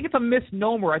I think it's a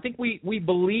misnomer. I think we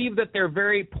believe that they're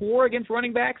very poor against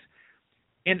running backs.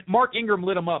 And Mark Ingram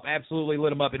absolutely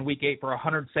lit him up in Week 8 for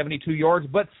 172 yards.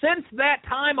 But since that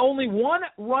time, only 1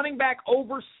 running back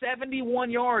over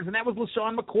 71 yards, and that was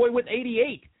LaShawn McCoy with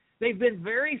 88. They've been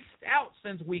very stout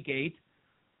since Week 8.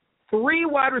 3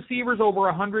 wide receivers over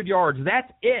 100 yards.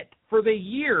 That's it for the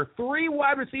year. 3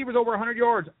 wide receivers over 100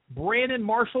 yards. Brandon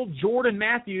Marshall, Jordan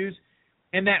Matthews,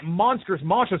 and that monstrous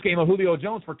game of Julio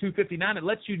Jones for 259. It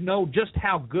lets you know just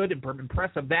how good and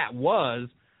impressive that was.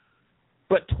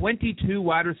 But 22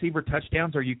 wide receiver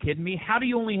touchdowns, are you kidding me? How do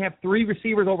you only have 3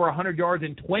 receivers over 100 yards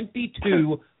and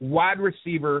 22 wide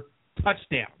receiver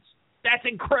touchdowns? That's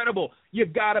incredible. You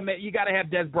got to have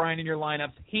Des Bryant in your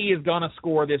lineups. He is going to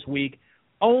score this week.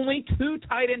 Only 2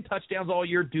 tight end touchdowns all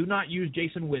year. Do not use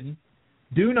Jason Witten.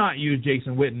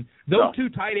 Those 2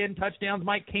 tight end touchdowns,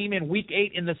 Mike, came in Week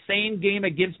 8 in the same game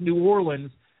against New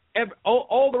Orleans.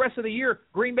 All the rest of the year,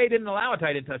 Green Bay didn't allow a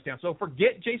tight end touchdown. So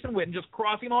forget Jason Witten. Just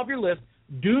cross him off your list.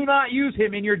 Do not use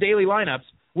him in your daily lineups.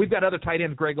 We've got other tight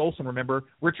ends, Greg Olsen, remember,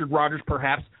 Richard Rodgers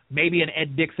perhaps, maybe an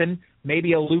Ed Dixon,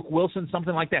 maybe a Luke Wilson,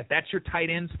 something like that. That's your tight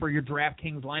ends for your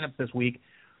DraftKings lineup this week.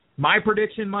 My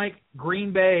prediction, Mike,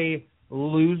 Green Bay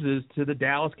loses to the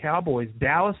Dallas Cowboys.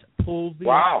 Dallas pulls the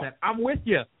upset. I'm with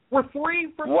you. We're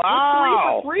 3 for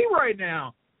 3 right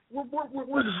now. We're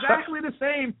exactly the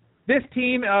same. This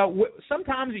team,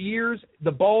 sometimes years,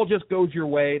 the ball just goes your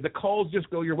way. The calls just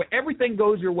go your way. Everything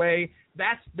goes your way.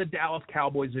 That's the Dallas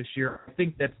Cowboys this year. I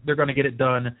think that they're going to get it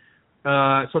done.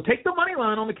 So take the money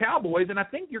line on the Cowboys, and I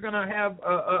think you're going to have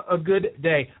a good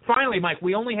day. Finally, Mike,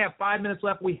 we only have 5 minutes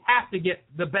left. We have to get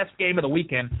the best game of the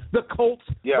weekend, the Colts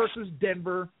versus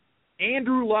Denver,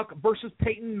 Andrew Luck versus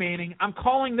Peyton Manning. I'm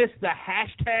calling this the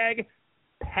hashtag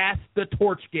Pass the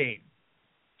Torch game.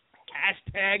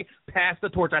 Hashtag Pass the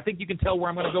Torch. I think you can tell where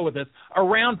I'm going to go with this.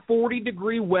 Around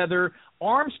 40-degree weather.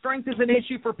 Arm strength is an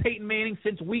issue for Peyton Manning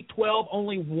since Week 12.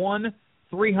 Only one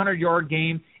 300-yard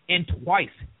game, and twice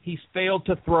he's failed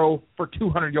to throw for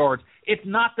 200 yards. It's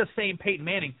not the same Peyton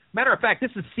Manning. Matter of fact,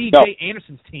 this is C.J.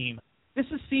 Anderson's team.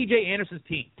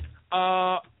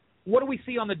 What do we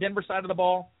see on the Denver side of the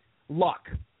ball? Luck.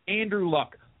 Andrew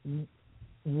Luck.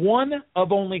 One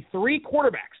of only 3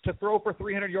 quarterbacks to throw for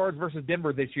 300 yards versus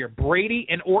Denver this year. Brady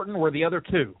and Orton were the other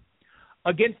 2.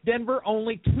 Against Denver,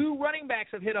 only 2 running backs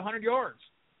have hit 100 yards.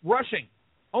 Rushing,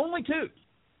 only 2.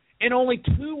 And only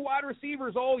 2 wide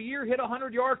receivers all year hit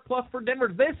 100 yards plus for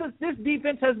Denver. This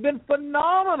defense has been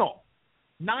phenomenal.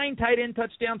 9 tight end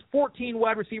touchdowns, 14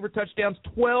 wide receiver touchdowns,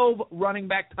 12 running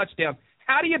back touchdowns.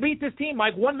 How do you beat this team,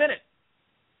 Mike? 1 minute.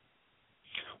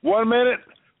 1 minute.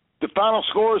 The final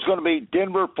score is going to be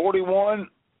Denver 41,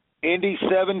 Indy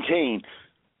 17.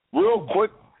 Real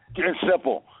quick and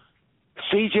simple.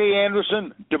 C.J.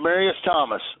 Anderson, Demaryius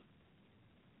Thomas.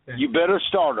 You better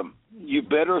start them. You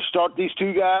better start these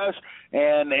 2 guys,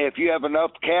 and if you have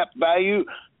enough cap value,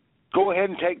 go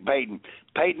ahead and take Peyton.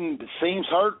 Peyton seems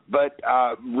hurt, but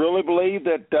I really believe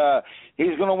that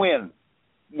he's going to win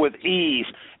with ease.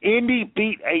 Indy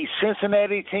beat a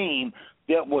Cincinnati team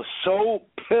that was so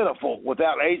pitiful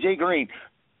without A.J. Green,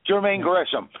 Jermaine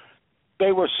Gresham.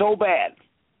 They were so bad.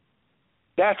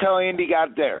 That's how Indy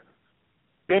got there.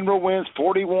 Denver wins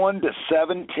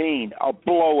 41-17, a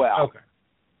blowout.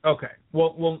 Okay.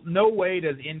 Well, no way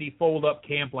does Indy fold up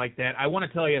camp like that. I want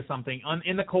to tell you something.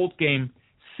 In the Colts game,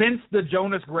 since the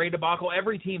Jonas Gray debacle,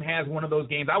 every team has one of those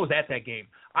games. I was at that game.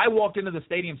 I walked into the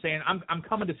stadium saying, I'm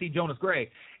coming to see Jonas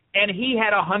Gray. And he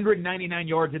had 199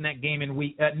 yards in that game, and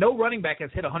no running back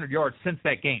has hit 100 yards since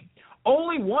that game.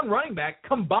 Only one running back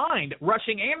combined,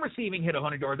 rushing and receiving, hit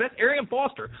 100 yards. That's Arian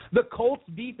Foster. The Colts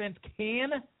defense can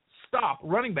stop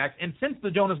running backs, and since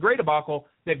the Jonas Gray debacle,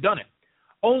 they've done it.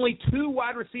 Only 2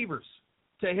 wide receivers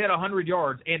to hit 100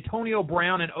 yards, Antonio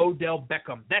Brown and Odell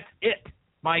Beckham. That's it,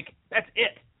 Mike. That's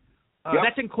it.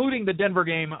 That's including the Denver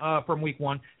game from Week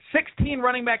 1. 16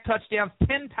 running back touchdowns,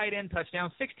 10 tight end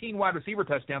touchdowns, 16 wide receiver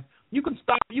touchdowns. You can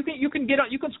stop. You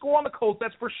can score on the Colts.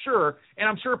 That's for sure. And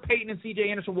I'm sure Peyton and C.J.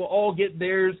 Anderson will all get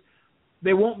theirs.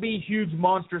 They won't be huge,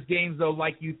 monstrous games though,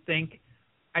 like you think.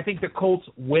 I think the Colts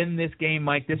win this game,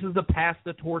 Mike. This is the pass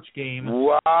the torch game.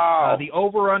 Wow. The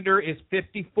over/under is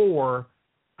 54.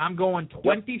 I'm going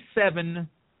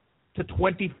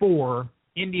 27-24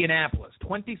 Indianapolis.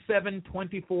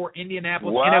 27-24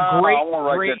 Indianapolis. Wow. And a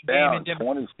great game down. in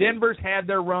Denver. Denver's had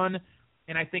their run,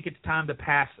 and I think it's time to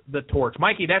pass the torch.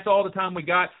 Mikey, that's all the time we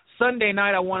got. Sunday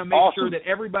night, I want to make sure that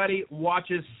everybody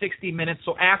watches 60 Minutes.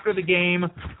 So after the game,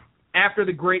 after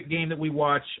the great game that we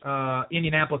watch,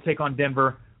 Indianapolis take on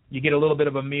Denver, you get a little bit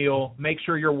of a meal. Make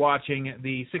sure you're watching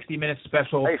the 60 Minutes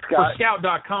special for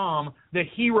Scout.com, the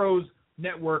Heroes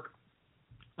Network.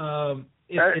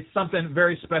 It's something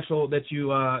very special that you,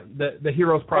 the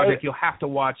Heroes Project, you'll have to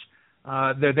watch.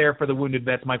 They're there for the wounded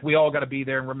vets, Mike. We all got to be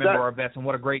there and remember our vets, and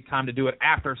what a great time to do it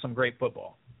after some great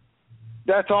football.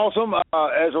 That's awesome.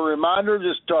 As a reminder,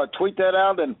 just tweet that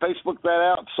out and Facebook that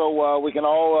out so we can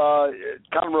all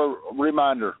kind of a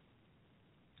reminder.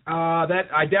 That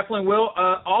I definitely will.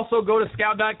 Also, go to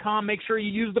Scout.com. Make sure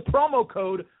you use the promo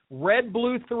code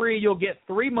RedvsBlue3. You'll get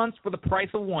 3 months for the price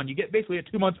of 1. You get basically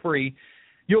 2 months free.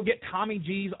 You'll get Tommy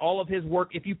G's, all of his work.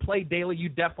 If you play daily, you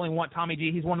definitely want Tommy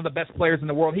G. He's one of the best players in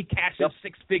the world. He cashes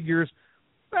 6 figures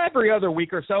every other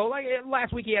week or so. Like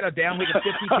last week, he had a down week of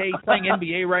 50K. He's playing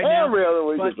NBA right now. Every other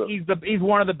week. But he's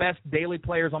one of the best daily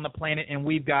players on the planet, and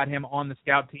we've got him on the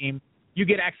Scout team. You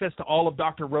get access to all of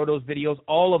Dr. Roto's videos,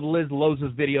 all of Liz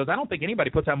Loza's videos. I don't think anybody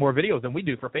puts out more videos than we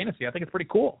do for fantasy. I think it's pretty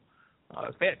cool.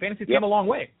 Fantasy's come a long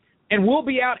way. And we'll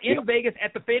be out in Vegas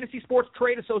at the Fantasy Sports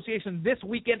Trade Association this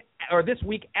week at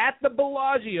the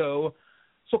Bellagio.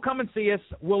 So come and see us.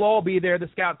 We'll all be there, the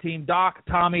Scout team, Doc,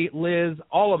 Tommy, Liz,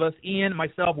 all of us, Ian,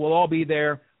 myself, we'll all be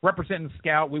there representing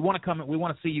Scout. We want to come. We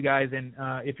want to see you guys, and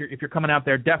if you're coming out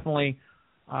there, definitely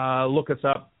look us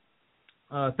up.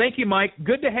 Thank you, Mike.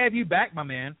 Good to have you back, my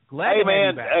man. Glad to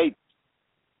have you back.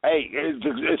 Hey,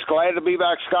 it's glad to be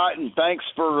back, Scott, and thanks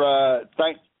for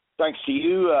thanks to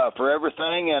you for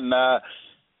everything,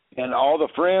 and all the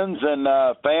friends and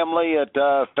family at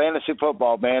Fantasy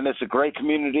Football, man. It's a great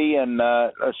community, and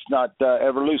let's not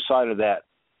ever lose sight of that.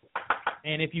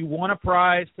 And if you want a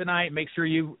prize tonight, make sure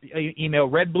you email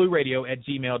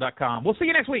redblueradio@gmail.com. We'll see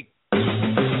you next week.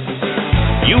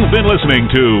 You've been listening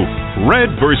to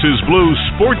Red vs. Blue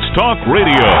Sports Talk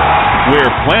Radio, where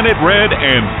Planet Red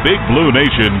and Big Blue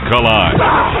Nation collide.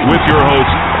 With your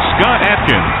hosts, Scott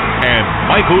Atkins and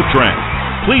Michael Trent.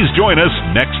 Please join us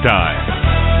next time.